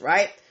prescription,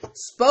 right?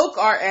 Spoke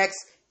RX,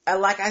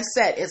 like I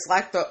said, it's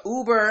like the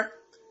Uber,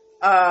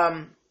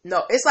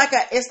 it's like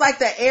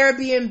the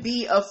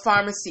Airbnb of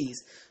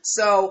pharmacies.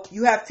 So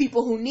you have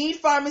people who need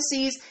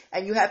pharmacies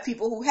and you have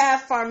people who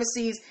have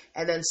pharmacies,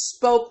 and then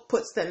Spoke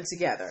puts them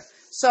together.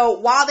 So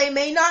while they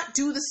may not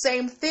do the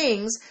same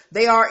things,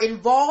 they are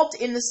involved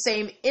in the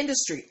same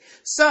industry.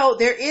 So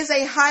there is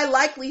a high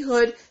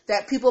likelihood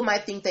that people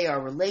might think they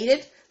are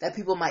related, that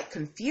people might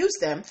confuse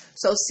them.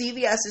 So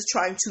CVS is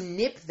trying to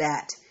nip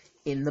that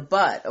in the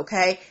bud,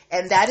 okay?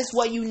 And that is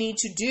what you need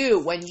to do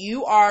when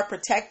you are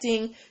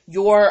protecting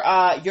your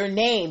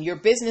name, your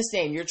business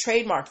name, your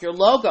trademark, your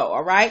logo,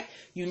 all right?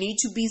 You need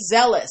to be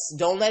zealous.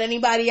 Don't let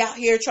anybody out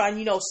here try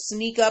and,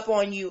 sneak up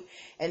on you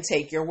and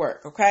take your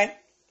work, okay?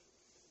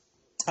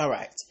 All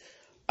right.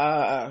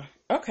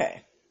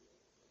 Okay.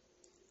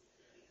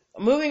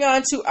 Moving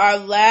on to our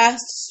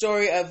last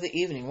story of the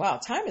evening. Wow,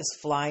 time is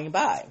flying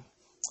by.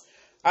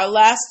 Our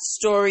last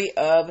story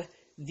of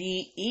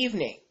the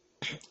evening.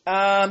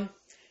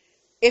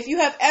 If you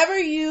have ever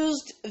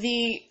used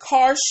the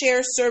car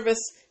share service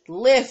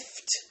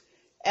Lyft,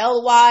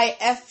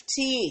 Lyft,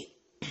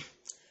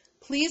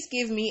 please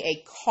give me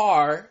a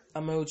car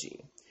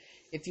emoji.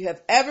 If you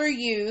have ever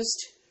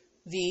used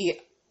the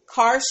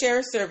car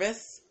share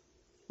service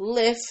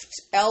Lyft,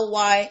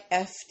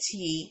 Lyft,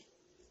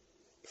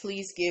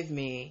 please give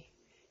me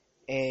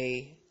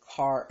a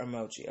car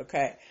emoji,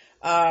 okay?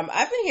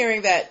 I've been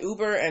hearing that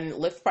Uber and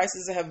Lyft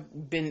prices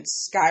have been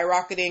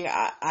skyrocketing.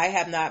 I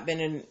have not been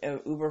in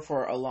Uber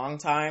for a long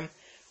time.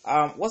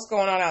 What's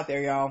going on out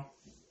there, y'all?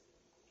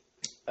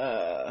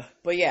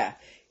 But yeah,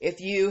 if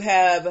you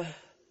have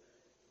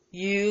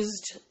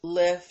used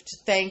Lyft,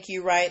 thank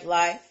you, Right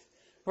Life.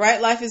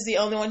 Right Life is the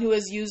only one who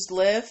has used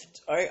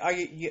Lyft. Are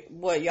you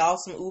what, y'all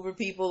some Uber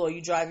people, or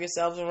you drive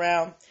yourselves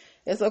around?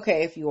 It's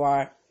okay if you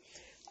are.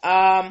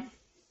 Well,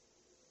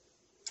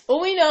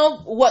 we know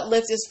what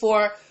Lyft is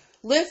for.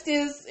 Lyft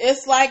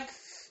it's like,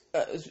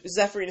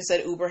 Zephyrina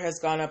said Uber has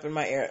gone up in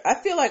my area. I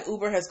feel like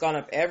Uber has gone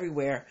up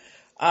everywhere.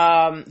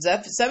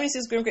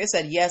 76 Grimke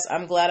said, yes,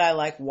 I'm glad I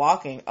like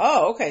walking.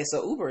 Oh, okay,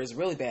 so Uber is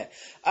really bad.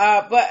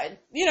 But,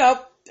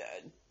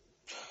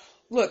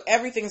 look,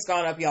 everything's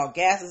gone up, y'all.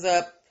 Gas is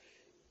up.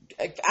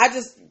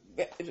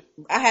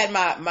 I had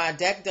my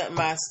deck done,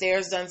 my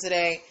stairs done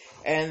today,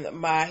 and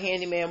my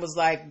handyman was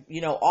like,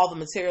 all the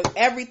materials,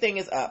 everything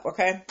is up,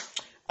 okay?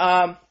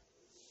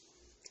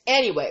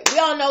 Anyway, we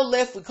all know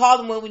Lyft. We call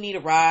them when we need a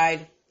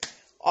ride.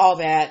 All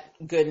that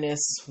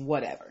goodness,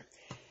 whatever.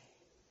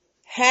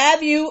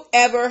 Have you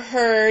ever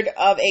heard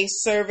of a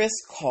service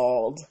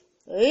called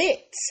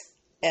Lyt?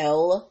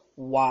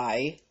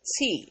 L-Y-T.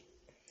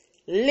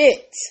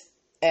 Lyt.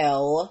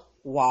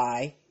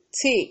 L-Y-T.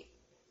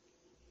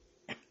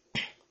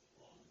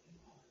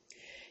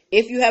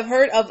 If you have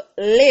heard of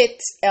Lyt,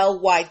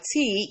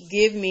 L-Y-T,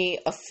 give me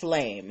a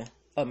flame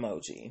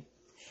emoji.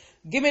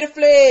 Give me the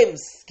flames.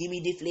 Give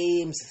me the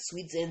flames.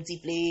 Sweet scenty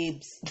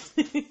flames.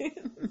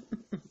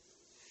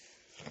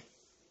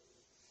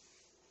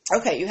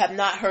 Okay, you have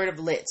not heard of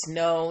Lyt.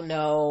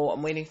 No.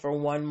 I'm waiting for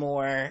one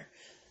more.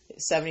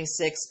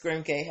 76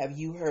 Grimke, have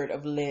you heard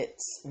of Lyt?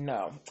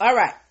 No. All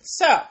right.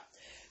 So,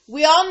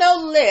 we all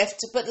know Lyft,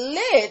 but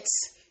Lyt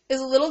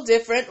is a little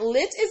different.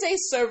 Lyt is a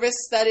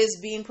service that is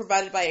being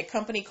provided by a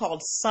company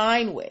called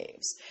Sine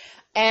Waves.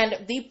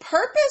 And the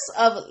purpose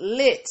of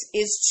Lyt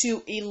is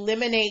to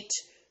eliminate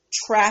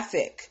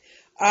traffic,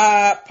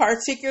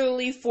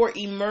 particularly for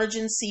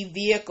emergency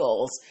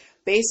vehicles,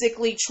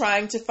 basically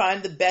trying to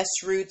find the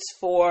best routes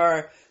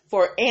for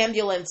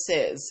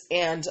ambulances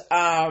and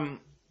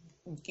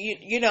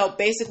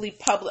basically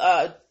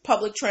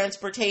public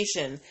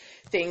transportation,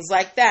 things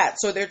like that.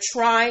 So they're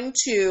trying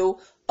to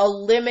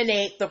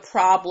eliminate the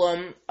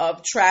problem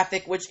of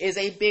traffic, which is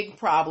a big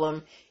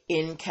problem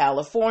in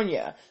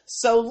California.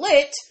 So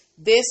Lyt,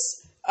 this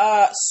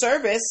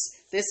service,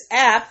 this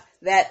app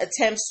that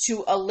attempts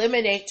to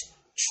eliminate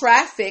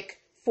traffic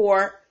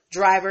for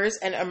drivers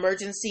and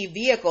emergency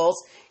vehicles,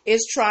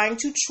 is trying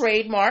to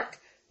trademark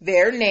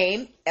their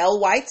name,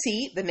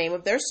 LYT, the name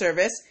of their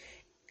service.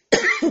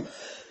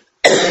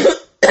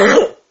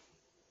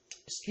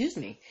 Excuse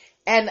me.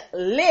 And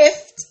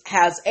Lyft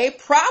has a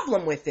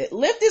problem with it.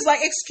 Lyft is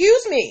like,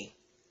 excuse me.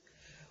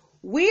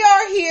 We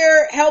are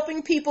here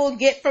helping people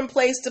get from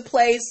place to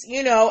place,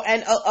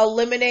 and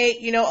eliminate,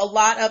 a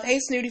lot of, hey,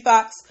 Snooty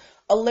Fox,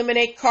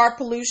 eliminate car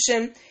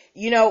pollution.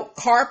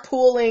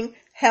 Carpooling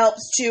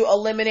helps to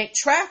eliminate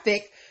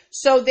traffic.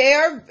 So they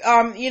are,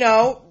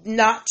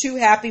 not too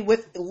happy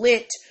with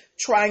Lyt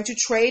trying to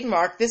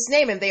trademark this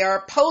name, and they are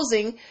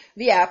opposing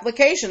the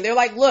application. They're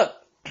like, look,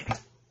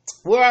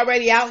 we're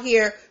already out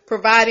here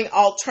providing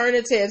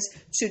alternatives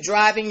to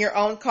driving your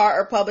own car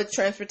or public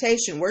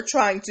transportation. We're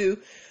trying to,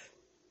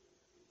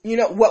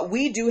 what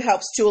we do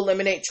helps to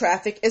eliminate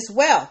traffic as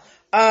well.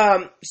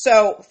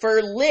 So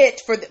for Lyt,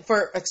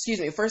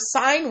 for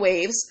Sine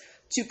Waves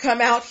to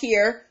come out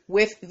here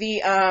with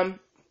the,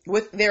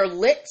 with their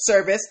Lyt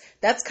service,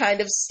 that's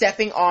kind of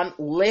stepping on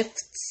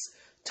Lyft's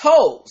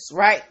toes,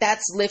 right?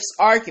 That's Lyft's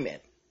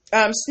argument.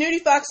 Snooty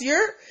Fox,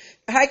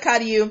 hi,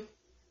 Kadiu.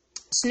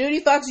 Snooty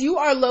Fox, you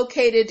are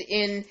located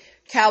in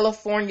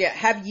California.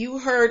 Have you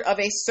heard of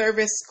a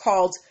service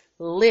called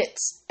Lyt,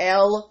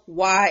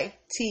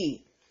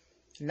 L-Y-T?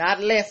 Not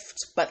Lyft,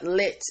 but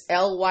Lyt,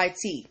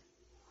 L-Y-T.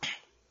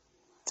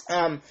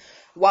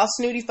 While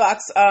Snooty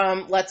Fox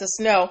lets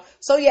us know.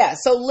 So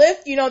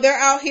Lyft, they're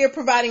out here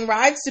providing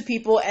rides to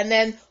people, and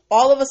then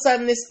all of a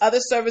sudden this other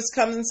service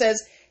comes and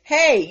says,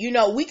 hey,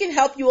 we can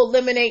help you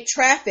eliminate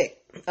traffic.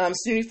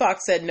 Snooty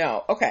Fox said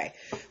no. Okay.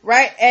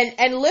 Right?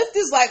 And Lyft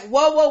is like,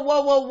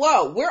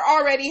 whoa. We're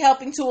already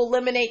helping to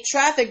eliminate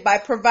traffic by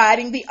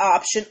providing the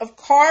option of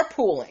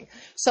carpooling.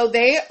 So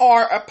they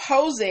are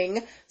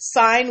opposing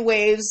Sine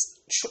Waves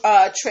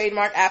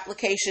trademark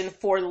application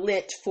for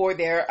Lyt for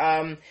their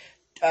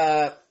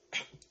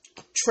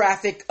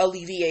traffic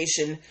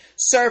alleviation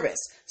service.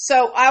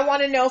 So I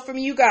want to know from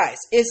you guys,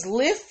 is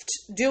Lyft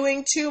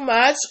doing too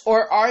much,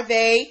 or are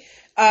they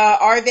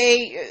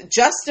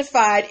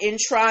justified in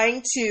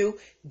trying to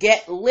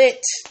get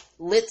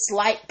Lit's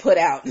light put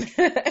out?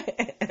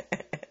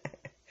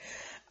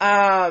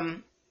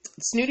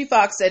 Snooty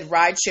Fox said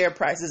rideshare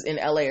prices in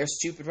LA are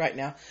stupid right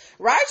now.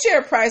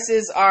 Rideshare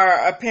prices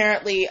are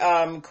apparently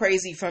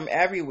crazy from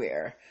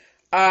everywhere.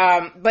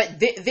 But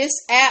this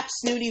app,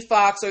 Snooty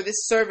Fox, or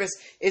this service,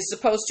 is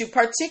supposed to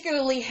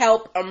particularly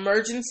help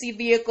emergency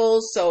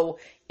vehicles, so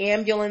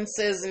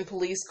ambulances and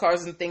police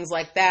cars and things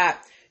like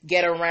that,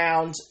 get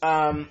around,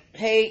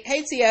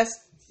 hey TS,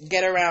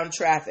 get around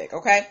traffic,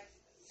 okay?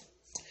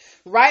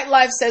 Right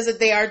Life says that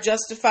they are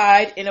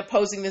justified in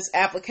opposing this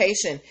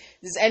application.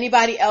 Does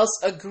anybody else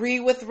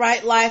agree with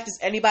Right Life? Does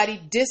anybody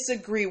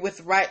disagree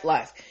with Right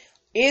Life?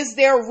 Is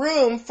there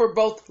room for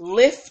both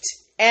Lyft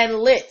and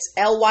Lit,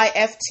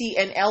 Lyft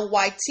and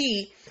Lyt,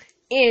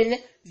 in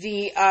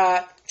the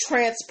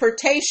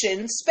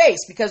transportation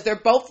space? Because they're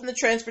both in the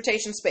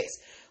transportation space.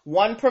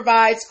 One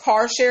provides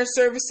car share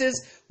services,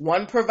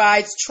 one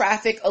provides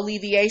traffic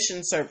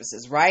alleviation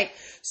services, right?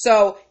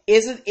 So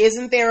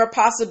isn't there a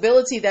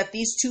possibility that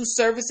these two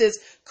services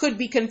could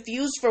be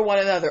confused for one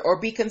another, or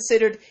be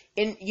considered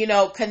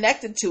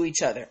connected to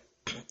each other?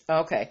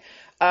 Okay.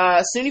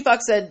 Snooty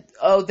Fox said,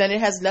 oh, then it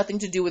has nothing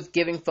to do with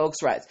giving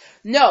folks rides.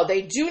 No,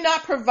 they do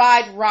not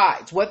provide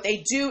rides. What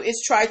they do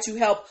is try to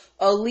help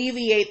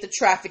alleviate the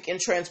traffic in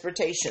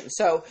transportation.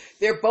 So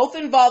they're both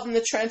involved in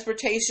the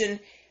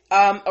transportation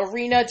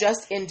arena,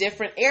 just in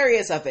different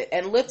areas of it.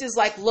 And Lyft is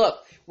like,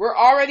 look, we're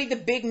already the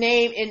big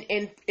name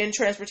in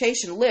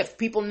transportation. Lyft,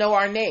 people know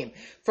our name.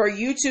 For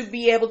you to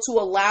be able to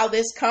allow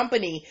this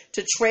company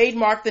to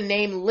trademark the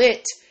name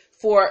Lit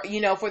for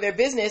their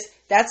business,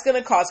 that's going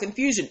to cause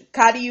confusion.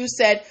 Kadiu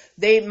said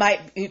they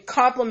might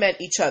complement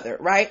each other,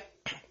 right?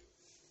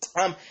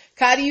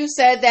 Kadiu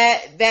said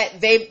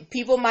that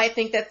people might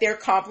think that they're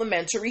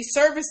complementary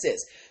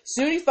services.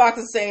 Snooty Fox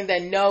is saying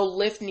that no,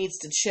 Lyft needs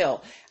to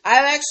chill.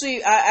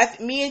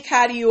 Me and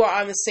Kadiu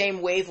are on the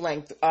same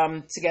wavelength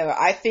together.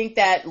 I think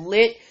that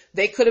Lit,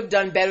 they could have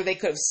done better. They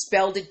could have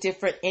spelled it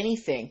different,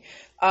 anything.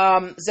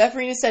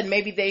 Zephyrina said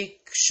maybe they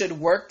should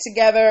work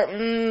together.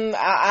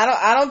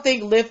 I don't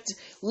think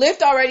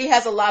Lyft already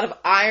has a lot of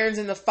irons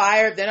in the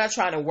fire. They're not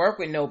trying to work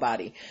with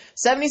nobody.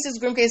 76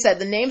 Grimke said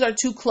the names are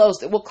too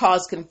close. It will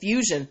cause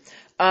confusion.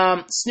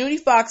 Snooty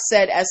Fox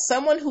said, as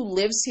someone who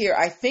lives here,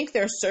 I think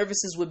their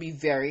services would be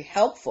very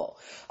helpful.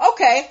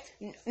 Okay.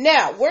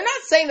 Now, we're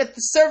not saying that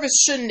the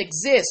service shouldn't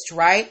exist,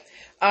 right?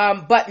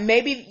 But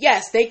maybe,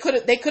 yes, they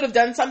could have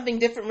done something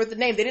different with the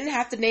name. They didn't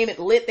have to name it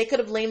Lit. They could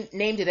have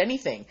named it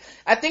anything.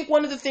 I think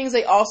one of the things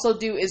they also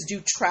do is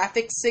do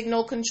traffic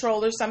signal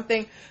control or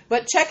something.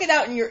 But check it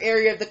out in your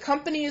area. The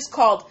company is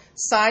called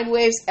Sine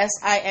Waves,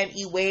 Sine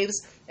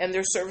Waves, and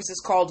their service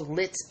is called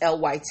Lit,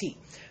 Lyt.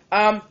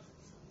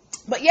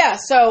 But yeah,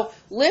 so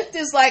Lyft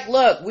is like,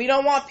 look, we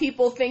don't want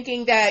people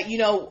thinking that,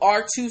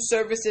 our two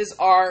services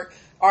are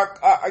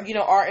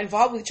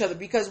involved with each other,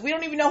 because we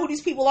don't even know who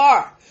these people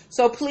are.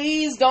 So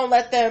please don't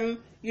let them,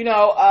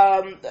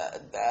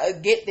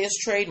 get this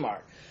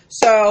trademark.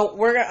 So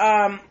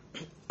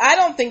I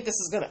don't think this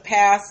is going to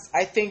pass.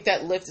 I think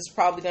that Lyft is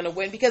probably going to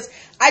win, because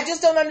I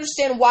just don't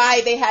understand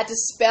why they had to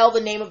spell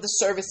the name of the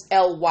service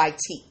Lyt.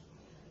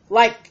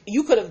 Like,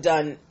 you could have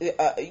done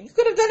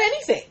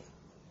anything.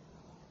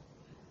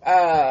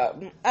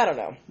 I don't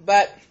know,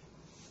 but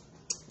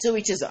to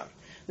each his own.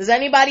 Does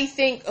anybody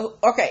think,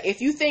 okay, if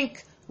you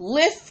think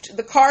Lyft,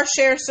 the car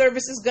share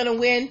service, is going to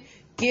win,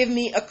 give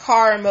me a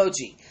car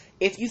emoji.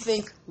 If you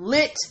think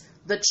Lit,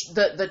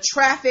 the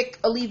traffic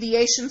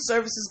alleviation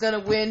service, is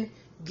going to win,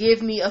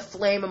 give me a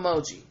flame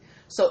emoji.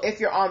 So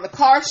if you're on the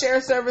car share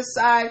service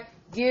side,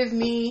 give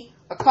me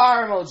a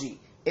car emoji.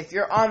 If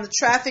you're on the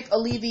traffic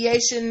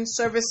alleviation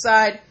service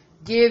side,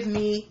 give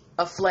me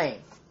a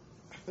flame.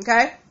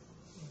 Okay?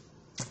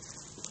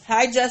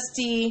 Hi,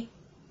 Justy.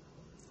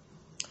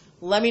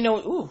 Let me know.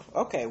 Ooh,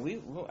 okay.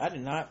 I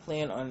did not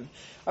plan on.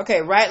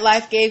 Okay, Right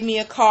Life gave me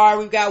a car.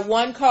 We've got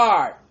one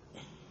card.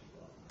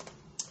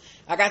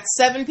 I got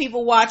 7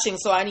 people watching,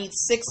 so I need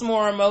 6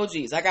 more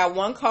emojis. I got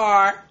one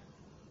card.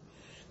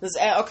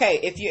 Okay,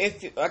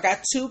 if I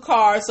got 2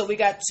 cards, so we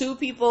got 2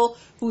 people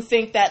who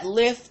think that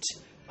Lyft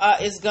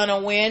is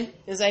gonna win.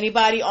 Is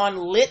anybody on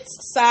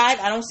Lit's side?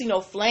 I don't see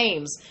no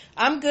flames.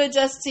 I'm good,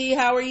 Justy.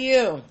 How are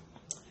you?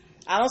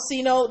 I don't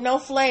see no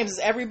flames. Is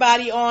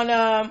everybody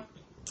on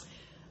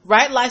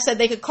Right Life said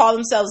they could call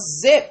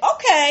themselves Zip.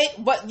 Okay,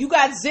 but you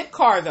got Zip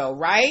car though,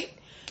 right?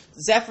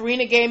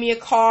 Zephyrina gave me a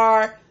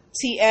car.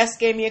 TS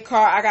gave me a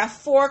car. I got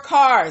 4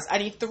 cars. I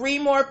need 3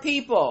 more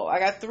people. I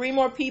got 3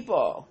 more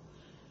people.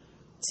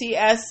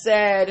 TS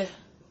said,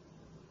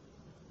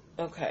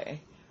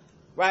 okay,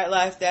 Right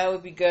Life, that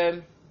would be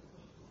good.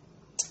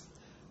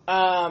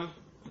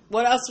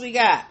 What else we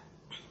got?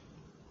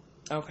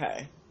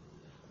 Okay.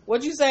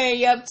 What you saying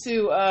you up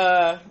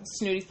to,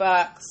 Snooty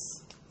Fox?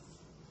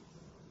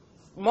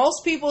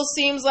 Most people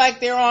seems like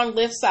they're on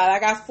Lyft side. I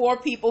got 4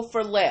 people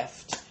for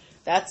Lyft.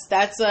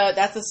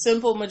 That's a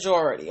simple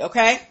majority.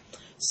 Okay,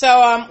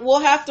 so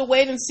we'll have to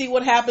wait and see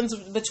what happens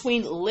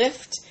between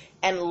Lyft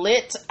and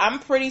Lit. I'm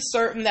pretty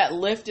certain that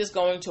Lyft is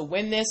going to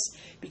win this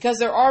because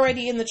they're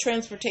already in the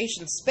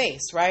transportation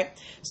space, right?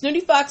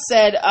 Snooty Fox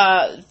said,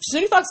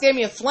 Snooty Fox gave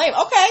me a flame.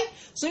 Okay,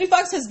 Snooty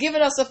Fox has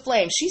given us a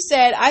flame. She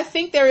said, I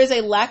think there is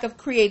a lack of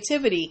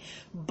creativity,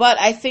 but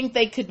I think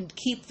they could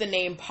keep the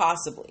name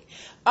possibly.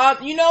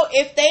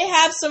 If they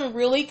have some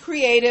really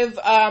creative,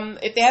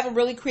 if they have a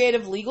really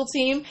creative legal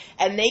team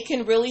and they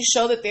can really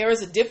show that there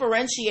is a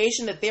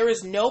differentiation, that there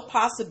is no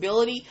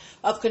possibility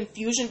of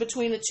confusion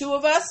between the two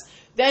of us,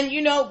 then,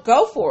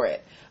 go for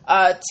it.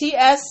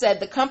 TS said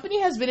the company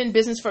has been in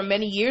business for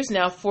many years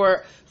now.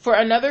 For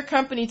another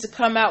company to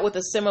come out with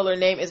a similar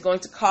name is going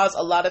to cause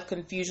a lot of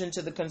confusion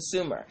to the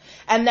consumer.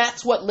 And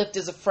that's what Lyft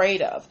is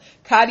afraid of.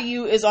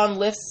 Kadiu is on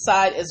Lyft's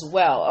side as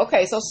well.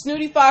 Okay, so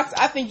Snooty Fox,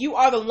 I think you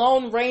are the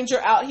Lone Ranger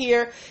out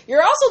here.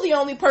 You're also the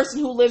only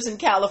person who lives in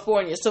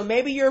California, so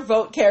maybe your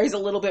vote carries a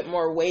little bit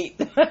more weight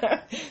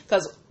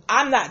because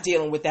I'm not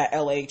dealing with that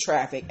LA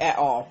traffic at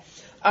all.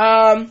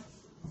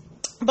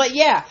 But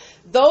yeah,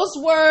 those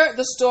were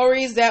the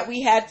stories that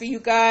we had for you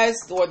guys,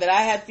 or that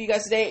I had for you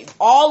guys today.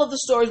 All of the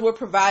stories were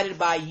provided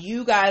by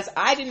you guys.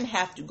 I didn't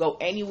have to go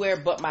anywhere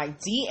but my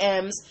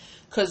DMs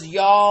because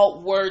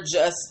y'all were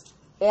just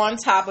on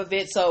top of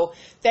it. So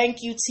thank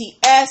you,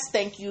 TS.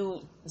 Thank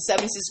you,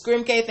 76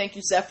 Grimke. Thank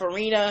you,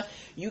 Zephyrina.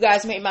 You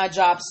guys made my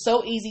job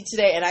so easy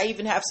today. And I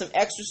even have some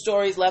extra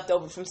stories left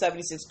over from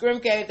 76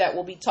 Grimke that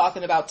we'll be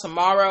talking about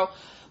tomorrow.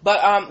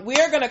 But we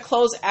are going to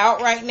close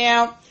out right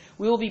now.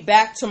 We will be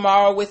back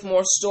tomorrow with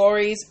more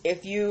stories.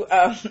 If you,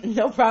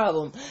 no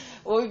problem.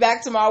 We'll be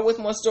back tomorrow with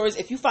more stories.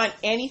 If you find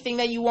anything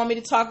that you want me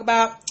to talk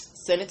about,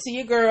 send it to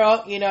your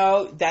girl.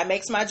 That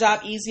makes my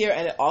job easier.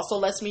 And it also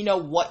lets me know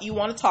what you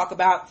want to talk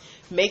about.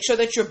 Make sure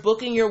that you're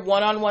booking your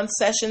one-on-one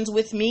sessions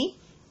with me.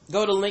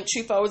 Go to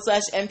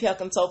Linktree/MPL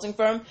Consulting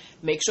Firm.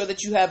 Make sure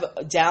that you have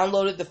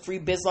downloaded the free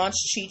Biz Launch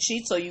cheat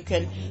sheet so you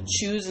can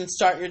choose and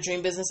start your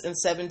dream business in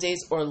 7 days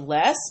or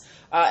less.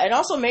 And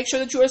also make sure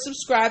that you are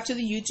subscribed to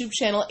the YouTube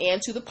channel and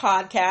to the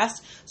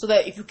podcast so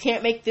that if you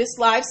can't make this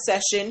live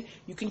session,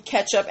 you can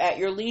catch up at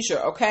your leisure,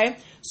 okay?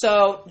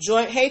 So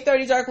join. Hey,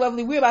 30 Dark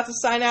Lovely, we're about to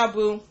sign out,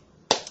 boo.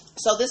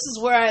 So this is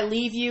where I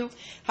leave you.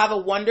 Have a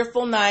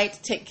wonderful night.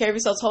 Take care of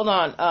yourselves. Hold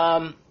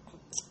on.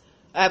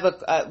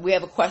 We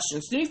have a question.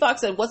 Snooty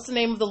Fox said, what's the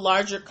name of the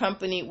larger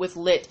company with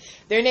Lit?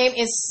 Their name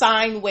is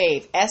Sine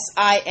Wave.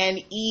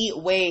 SINE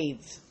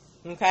Wave.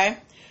 Okay?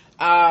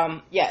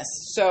 Yes.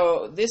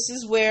 So this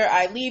is where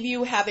I leave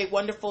you. Have a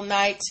wonderful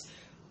night.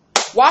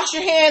 Wash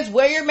your hands.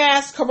 Wear your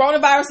mask.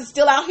 Coronavirus is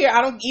still out here.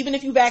 Even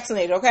if you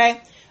vaccinated,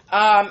 okay?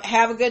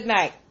 Have a good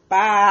night.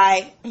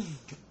 Bye.